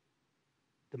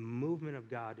the movement of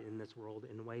God in this world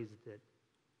in ways that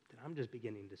I'm just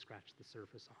beginning to scratch the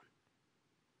surface on.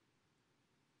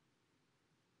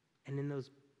 And in those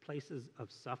places of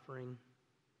suffering,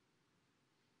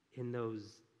 in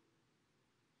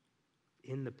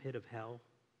the pit of hell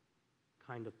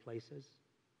kind of places.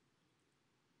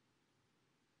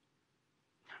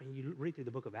 I mean, you read through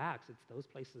the book of Acts, it's those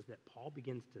places that Paul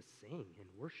begins to sing and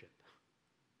worship.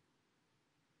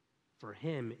 For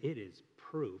him, it is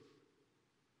proof.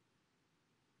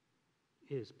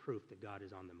 It is proof that God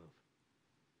is on the move.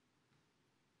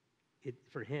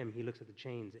 For him, he looks at the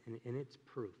chains, and it's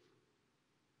proof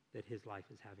that his life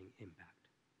is having impact.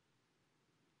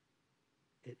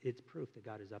 It's proof that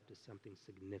God is up to something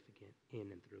significant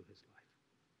in and through his life.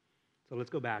 So let's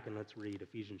go back and let's read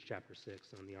Ephesians chapter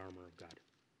 6 on the armor of God.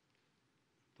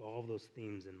 With all those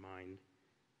themes in mind,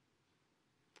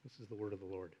 this is the word of the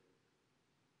Lord.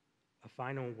 A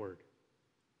final word.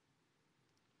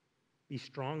 Be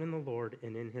strong in the Lord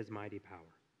and in his mighty power.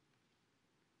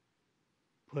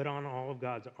 Put on all of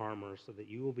God's armor so that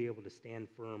you will be able to stand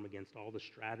firm against all the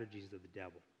strategies of the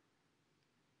devil.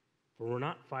 For we're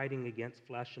not fighting against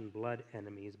flesh and blood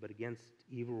enemies, but against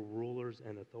evil rulers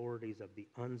and authorities of the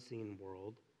unseen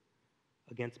world,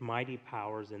 against mighty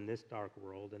powers in this dark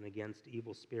world, and against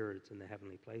evil spirits in the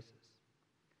heavenly places.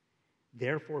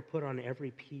 Therefore, put on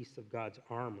every piece of God's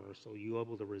armor so you'll be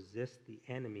able to resist the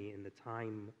enemy in the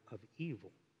time of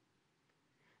evil.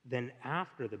 Then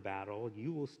after the battle,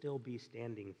 you will still be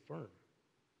standing firm.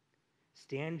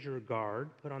 Stand your guard,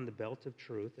 put on the belt of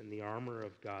truth and the armor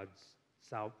of God's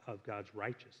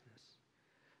righteousness.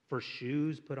 For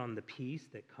shoes, put on the peace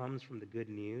that comes from the good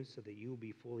news so that you will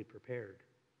be fully prepared.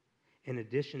 In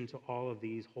addition to all of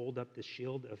these, hold up the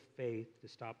shield of faith to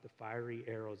stop the fiery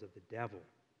arrows of the devil.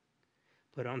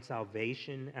 Put on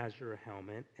salvation as your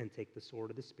helmet and take the sword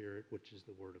of the Spirit, which is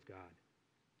the word of God.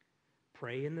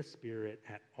 Pray in the Spirit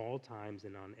at all times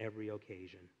and on every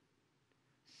occasion.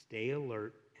 Stay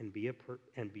alert and be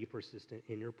persistent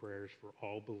in your prayers for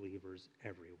all believers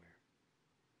everywhere.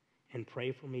 And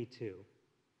pray for me too.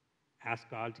 Ask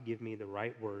God to give me the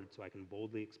right words so I can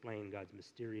boldly explain God's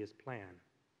mysterious plan,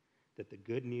 that the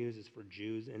good news is for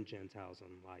Jews and Gentiles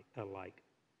alike.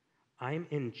 I'm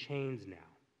in chains now,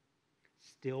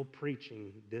 still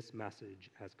preaching this message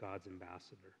as God's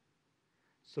ambassador.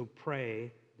 So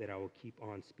pray that I will keep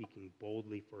on speaking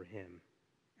boldly for him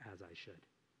as I should.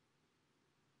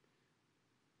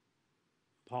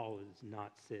 Paul does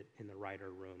not sit in the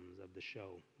writer rooms of the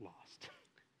show Lost.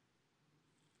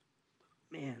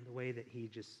 Man, the way that he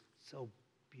just so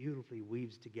beautifully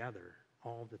weaves together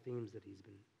all the themes that he's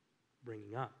been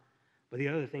bringing up. But the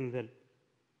other thing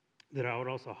that I would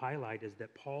also highlight is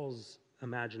that Paul's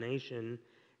imagination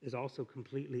is also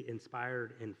completely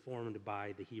inspired and formed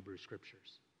by the Hebrew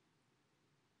Scriptures.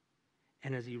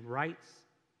 And as he writes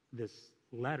this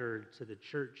letter to the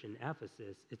church in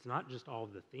Ephesus, it's not just all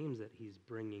the themes that he's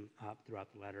bringing up throughout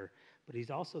the letter, but he's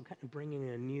also kind of bringing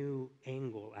a new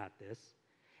angle at this.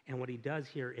 And what he does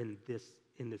here in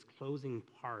this closing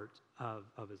part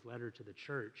of his letter to the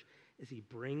church is he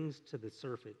brings to the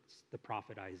surface the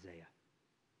prophet Isaiah.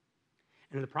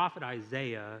 And the prophet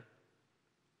Isaiah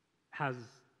has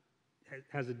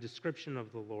a description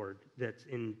of the Lord that's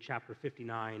in chapter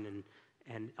 59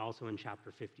 and also in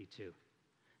chapter 52.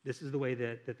 This is the way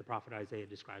that the prophet Isaiah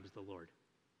describes the Lord.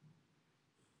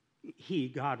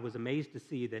 God, was amazed to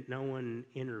see that no one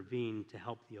intervened to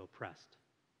help the oppressed.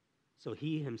 So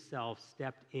he himself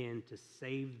stepped in to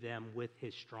save them with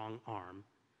his strong arm,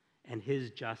 and his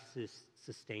justice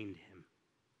sustained him.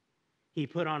 He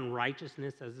put on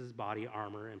righteousness as his body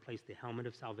armor and placed the helmet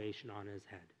of salvation on his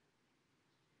head.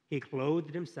 He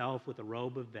clothed himself with a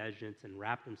robe of vengeance and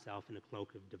wrapped himself in a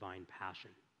cloak of divine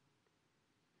passion.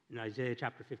 In Isaiah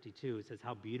chapter 52, it says,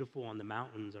 how beautiful on the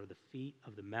mountains are the feet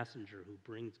of the messenger who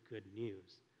brings good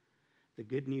news. The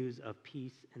good news of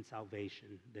peace and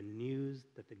salvation, the news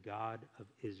that the God of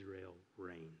Israel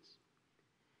reigns.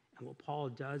 And what Paul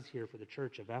does here for the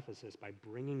church of Ephesus by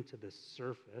bringing to the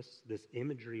surface this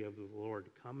imagery of the Lord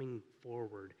coming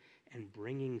forward and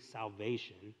bringing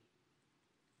salvation,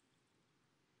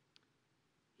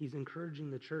 he's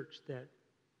encouraging the church that,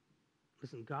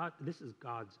 listen, God, this is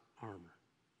God's armor.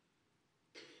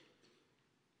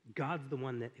 God's the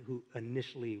one who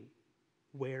initially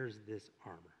wears this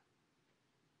armor.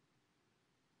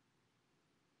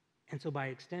 And so by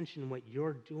extension, what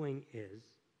you're doing is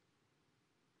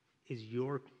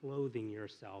you're clothing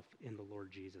yourself in the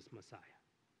Lord Jesus Messiah.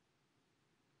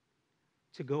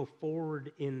 To go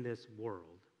forward in this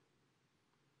world,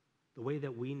 the way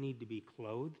that we need to be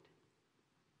clothed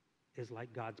is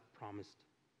like God's promised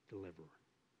deliverer.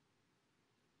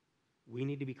 We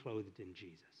need to be clothed in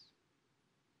Jesus.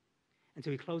 And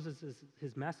so he closes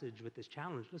his message with this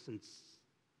challenge. Listen,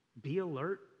 be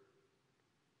alert,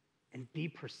 and be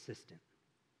persistent.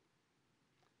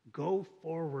 Go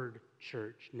forward,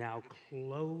 church, now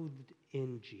clothed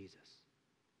in Jesus.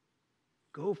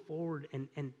 Go forward and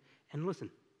listen.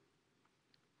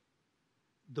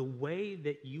 The way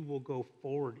that you will go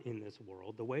forward in this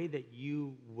world, the way that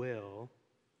you will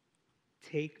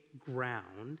take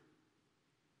ground,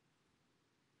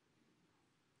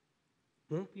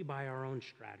 won't be by our own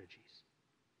strategies.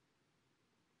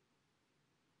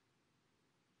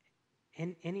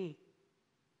 And any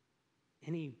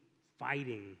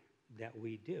fighting that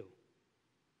we do,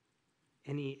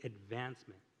 any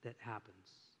advancement that happens,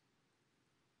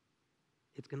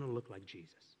 it's going to look like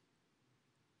Jesus.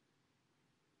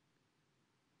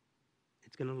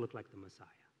 It's going to look like the Messiah.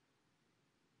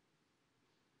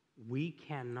 We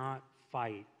cannot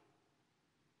fight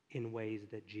in ways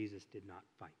that Jesus did not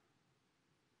fight.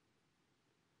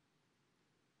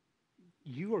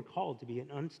 You are called to be an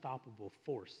unstoppable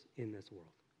force in this world.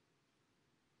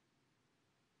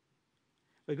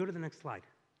 But go to the next slide.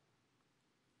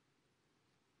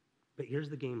 But here's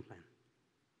the game plan.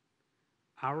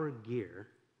 Our gear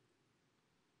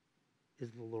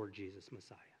is the Lord Jesus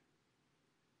Messiah.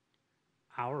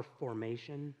 Our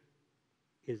formation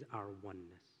is our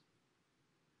oneness.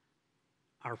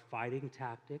 Our fighting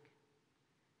tactic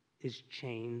is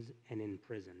chains and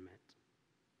imprisonment.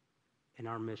 And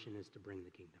our mission is to bring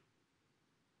the kingdom.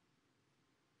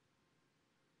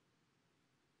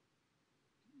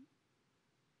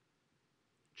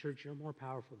 Church, you're more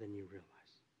powerful than you realize.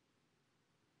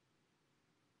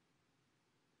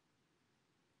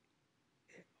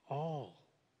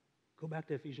 Go back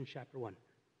to Ephesians chapter 1.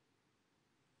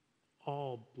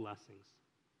 All blessings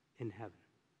in heaven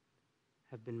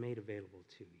have been made available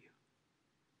to you.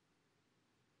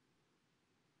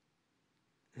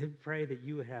 I pray that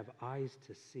you would have eyes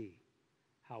to see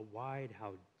how wide,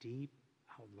 how deep,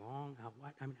 how long, how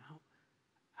wide,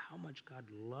 how much God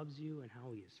loves you and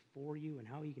how he is for you and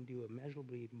how he can do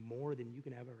immeasurably more than you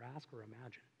can ever ask or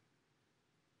imagine.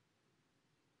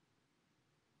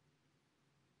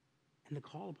 And the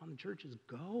call upon the church is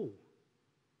go.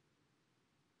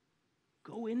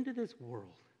 Go into this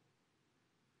world.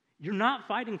 You're not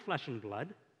fighting flesh and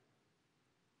blood.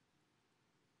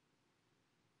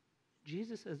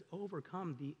 Jesus has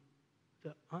overcome the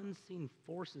unseen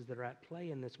forces that are at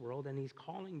play in this world, and he's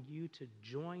calling you to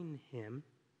join him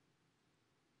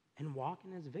and walk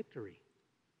in his victory.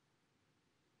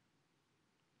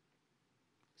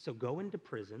 So go into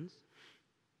prisons,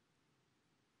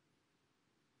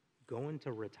 go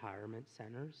into retirement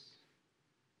centers,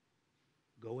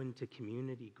 go into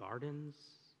community gardens,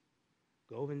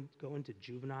 go into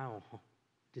juvenile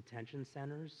detention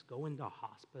centers, go into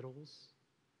hospitals,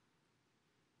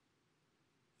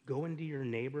 go into your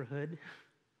neighborhood,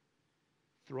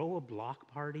 throw a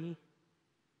block party,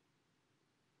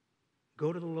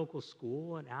 go to the local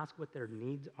school and ask what their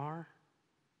needs are,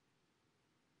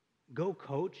 go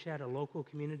coach at a local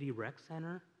community rec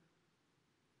center,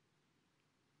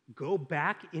 go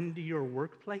back into your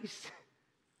workplace,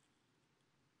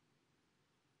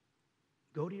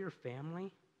 go to your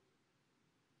family,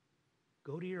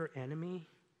 go to your enemy,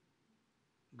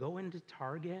 go into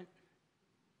Target.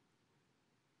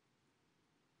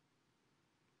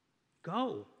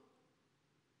 Go.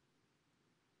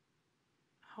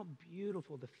 How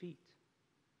beautiful the feet.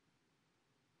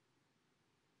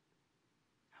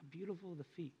 How beautiful the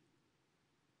feet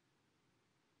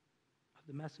of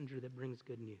the messenger that brings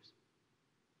good news.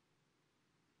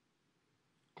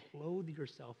 Clothe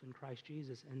yourself in Christ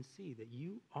Jesus and see that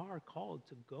you are called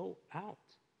to go out.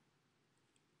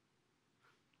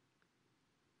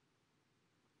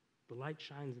 The light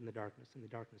shines in the darkness, and the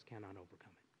darkness cannot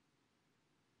overcome it.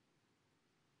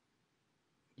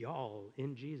 Y'all,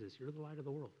 in Jesus, you're the light of the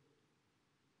world.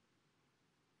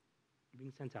 You're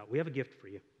being sent out. We have a gift for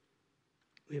you.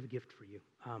 We have a gift for you.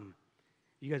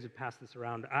 You guys have passed this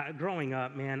around. Growing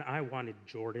up, man, I wanted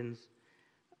Jordans.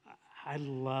 I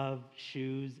love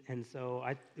shoes, and so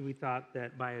we thought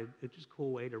that by a just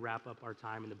cool way to wrap up our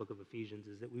time in the book of Ephesians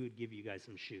is that we would give you guys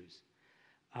some shoes.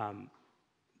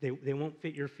 They won't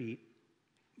fit your feet.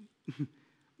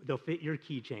 They'll fit your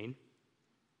keychain.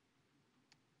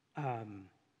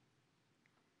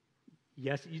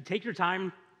 Yes, you take your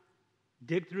time,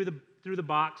 dig through the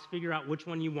box, figure out which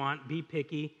one you want, be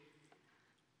picky.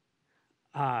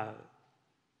 But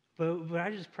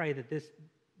I just pray that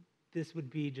this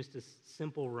would be just a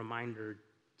simple reminder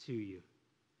to you.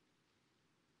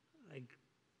 Like,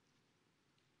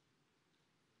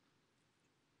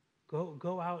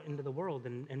 go out into the world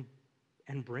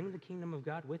and bring the kingdom of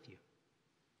God with you.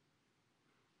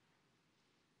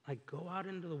 Like, go out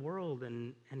into the world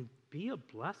and be a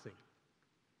blessing.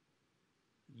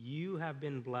 You have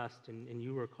been blessed, and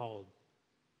you were called.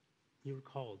 You were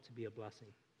called to be a blessing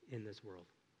in this world.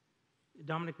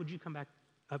 Dominic, would you come back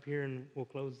up here and we'll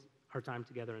close our time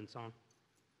together in song?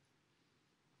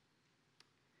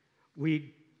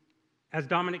 As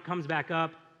Dominic comes back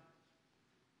up,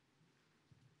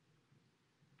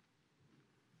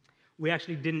 we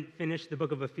actually didn't finish the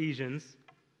book of Ephesians.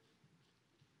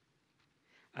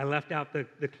 I left out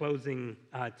the closing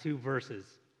 2 verses,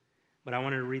 but I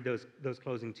wanted to read those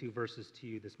closing 2 verses to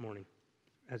you this morning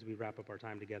as we wrap up our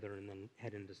time together and then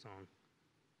head into song.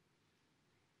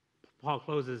 Paul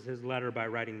closes his letter by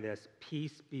writing this: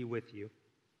 "Peace be with you,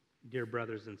 dear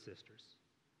brothers and sisters.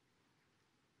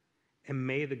 And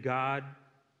may God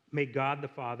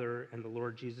the Father and the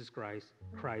Lord Jesus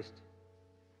Christ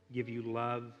give you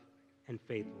love and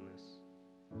faithfulness.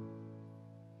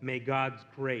 May God's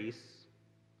grace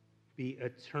be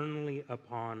eternally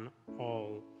upon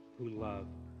all who love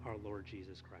our Lord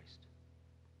Jesus Christ."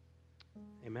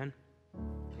 Amen.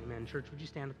 Amen. Church, would you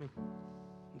stand with me?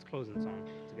 Let's close in song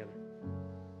together.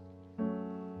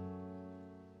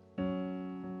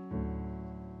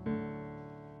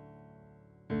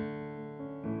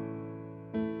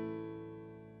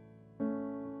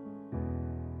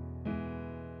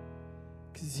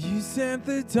 You sent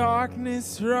the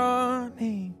darkness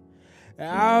running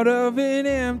out of an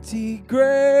empty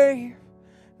grave,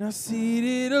 now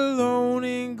seated alone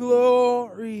in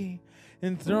glory,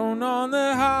 enthroned on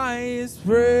the highest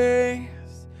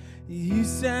praise. You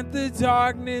sent the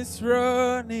darkness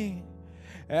running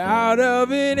out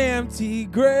of an empty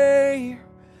grave,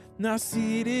 now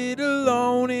seated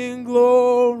alone in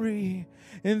glory,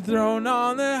 enthroned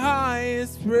on the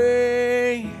highest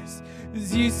praise.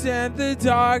 As you sent the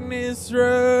darkness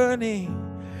running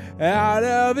out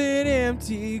of an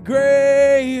empty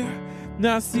grave,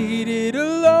 now seated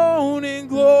alone in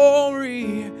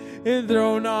glory,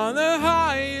 enthroned on the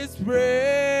highest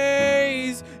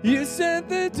praise. You sent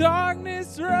the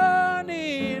darkness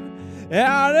running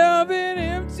out of an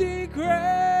empty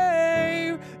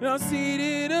grave, now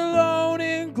seated alone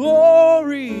in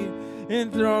glory,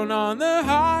 enthroned on the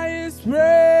highest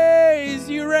praise.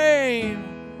 You reign.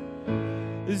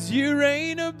 As you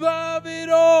reign above it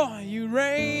all, you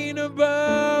reign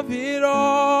above it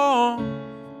all.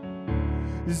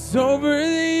 It's over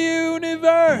the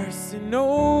universe and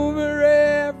over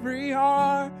every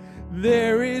heart.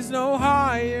 There is no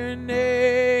higher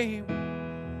name.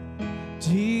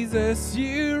 Jesus,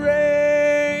 you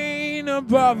reign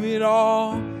above it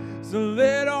all. So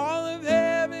let all of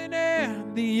heaven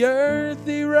and the earth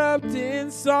erupt in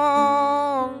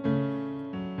song.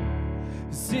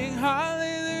 Sing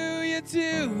hallelujah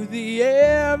to the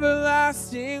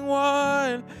everlasting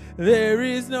one. There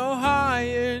is no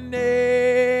higher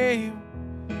name.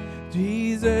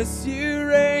 Jesus, you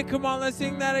reign. Come on, let's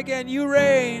sing that again. You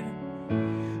reign.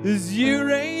 As you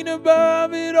reign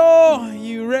above it all.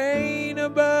 You reign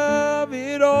above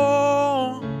it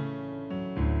all.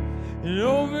 And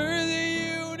over the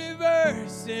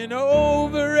universe and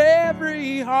over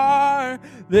every heart,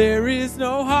 there is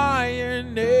no higher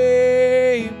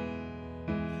name.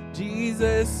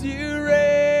 Jesus, you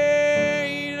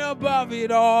reign above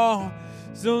it all.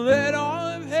 So let all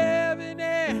of heaven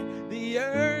and the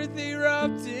earth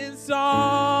erupt in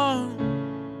song.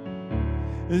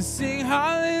 And sing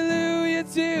hallelujah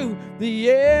to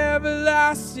the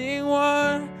everlasting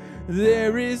one.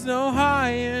 There is no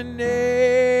higher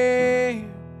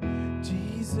name.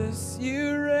 Jesus,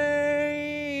 you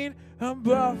reign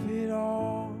above it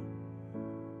all.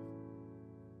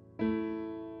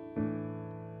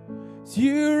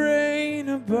 You reign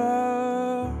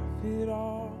above it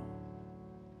all.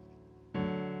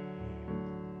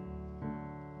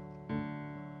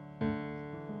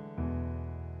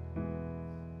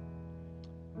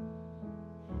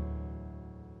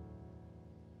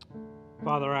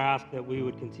 Father, I ask that we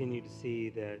would continue to see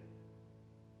that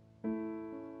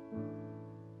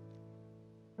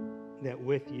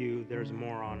with you there's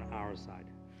more on our side.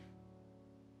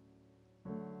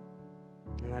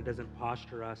 And that doesn't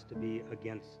posture us to be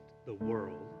against the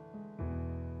world,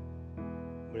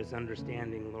 but it's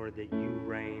understanding, Lord, that you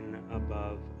reign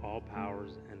above all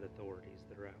powers and authorities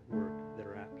that are at work, that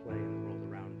are at play in the world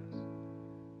around us.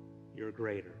 You're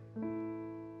greater.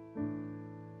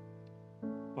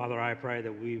 Father, I pray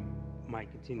that we might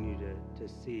continue to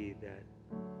see that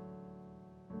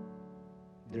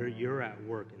you're at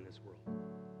work in this world.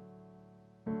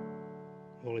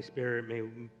 Holy Spirit,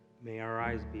 may our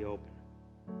eyes be open.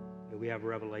 May we have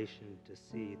revelation to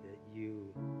see that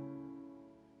you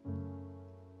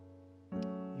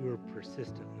you are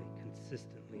persistently,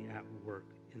 consistently at work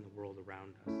in the world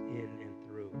around us, in and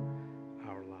through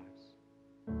our lives.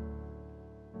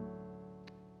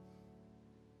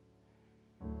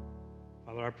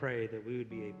 Father, I pray that we would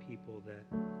be a people that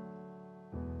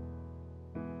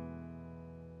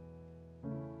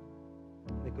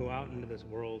go out into this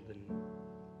world, and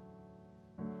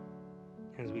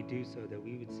as we do so, that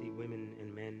we would see women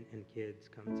and men and kids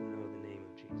come to know the name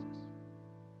of Jesus.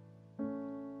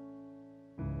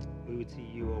 We would see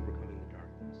you overcoming the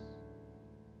darkness.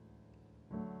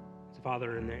 So,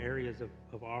 Father, in the areas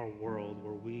of our world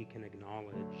where we can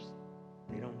acknowledge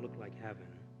they don't look like heaven,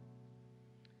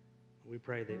 we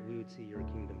pray that we would see your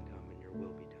kingdom come and your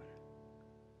will be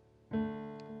done.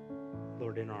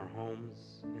 Lord, in our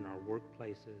homes, in our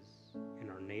workplaces, in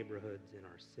our neighborhoods, in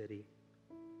our city.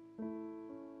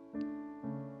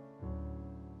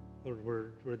 Lord,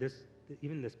 we're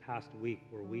even this past week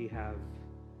where we have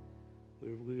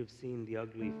seen the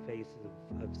ugly face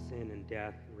of sin and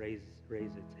death raise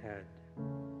its head.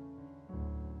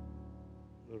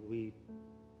 Lord, we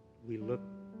look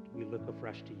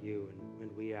afresh to you,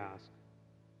 and we ask,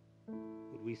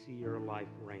 would we see your life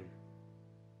reign?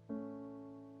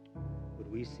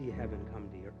 Would we see heaven come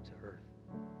to earth?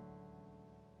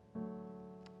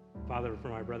 Father, for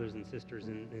my brothers and sisters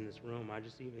in this room, I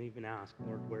just even ask,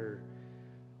 Lord, where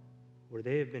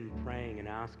they have been praying and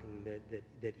asking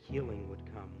that healing would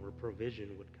come, where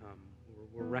provision would come,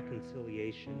 where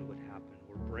reconciliation would happen,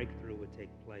 where breakthrough would take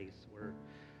place,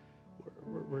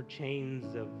 where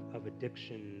chains of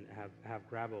addiction have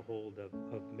grabbed a hold of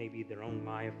maybe their own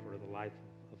life or the life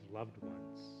of loved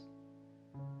ones.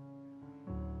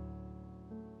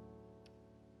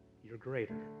 You're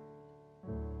greater.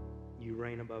 You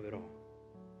reign above it all.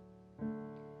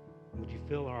 Would you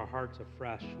fill our hearts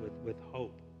afresh with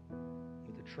hope,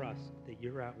 with a trust that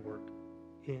you're at work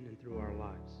in and through our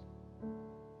lives?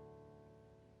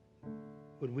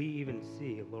 Would we even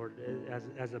see, Lord,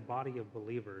 as a body of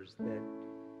believers,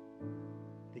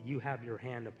 that you have your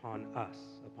hand upon us,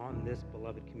 upon this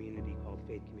beloved community called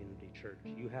Faith Community Church.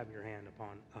 You have your hand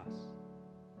upon us.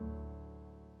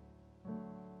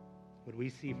 Would we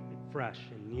see fresh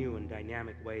and new and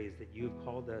dynamic ways that you've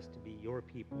called us to be your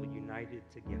people united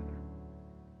together?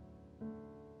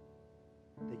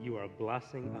 That you are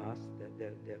blessing us,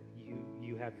 that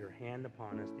you have your hand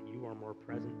upon us, that you are more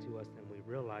present to us than we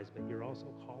realize, but you're also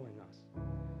calling us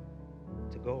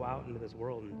to go out into this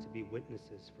world and to be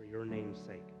witnesses for your name's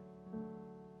sake.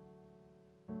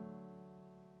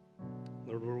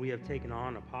 Lord, where we have taken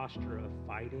on a posture of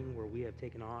fighting, where we have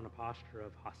taken on a posture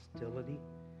of hostility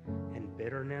and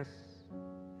bitterness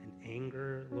and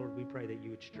anger, Lord, we pray that you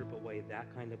would strip away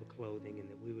that kind of a clothing, and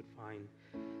that we would find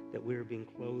that we are being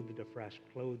clothed afresh,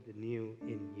 clothed anew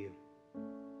in you.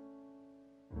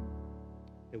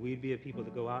 That we would be a people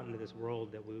that go out into this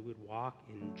world, that we would walk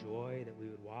in joy, that we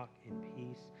would walk in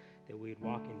peace, that we would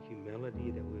walk in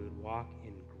humility, that we would walk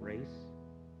in grace.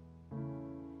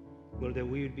 Lord, that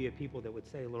we would be a people that would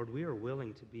say, Lord, we are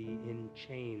willing to be in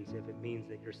chains if it means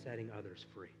that you're setting others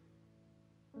free.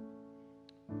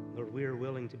 Lord, we are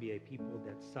willing to be a people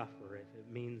that suffer if it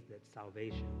means that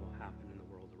salvation will happen in the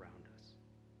world around us.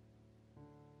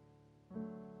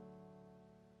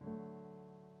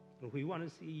 Lord, we want to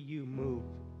see you move.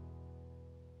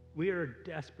 We are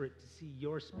desperate to see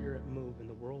your Spirit move in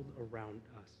the world around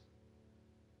us.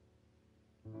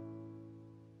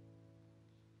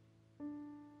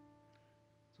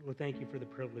 So, Lord, thank you for the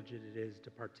privilege that it is to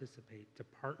participate, to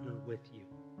partner with you,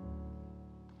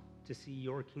 to see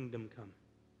your kingdom come.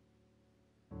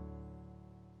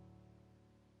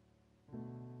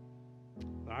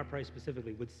 But I pray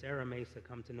specifically, would Sarah Mesa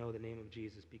come to know the name of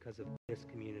Jesus because of this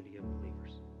community of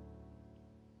believers?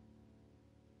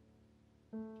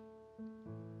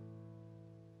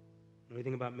 When we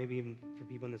think about maybe even for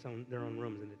people in their own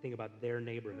rooms, and they think about their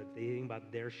neighborhoods, they think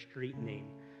about their street name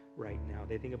right now.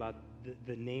 They think about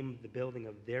the name of the building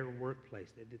of their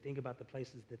workplace. They think about the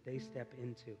places that they step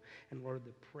into. And Lord,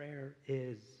 the prayer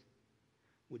is,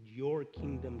 would your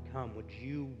kingdom come? Would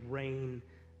you reign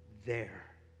there?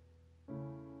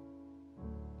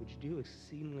 Would you do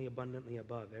exceedingly abundantly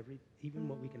above even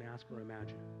what we can ask or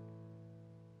imagine?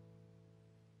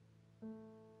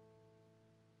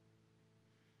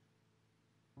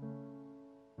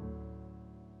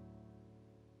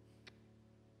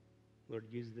 Lord,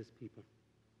 use this people.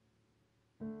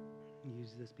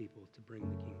 Use this people to bring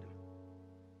the kingdom.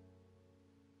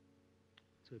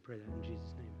 So we pray that in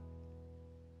Jesus' name.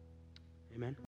 Amen.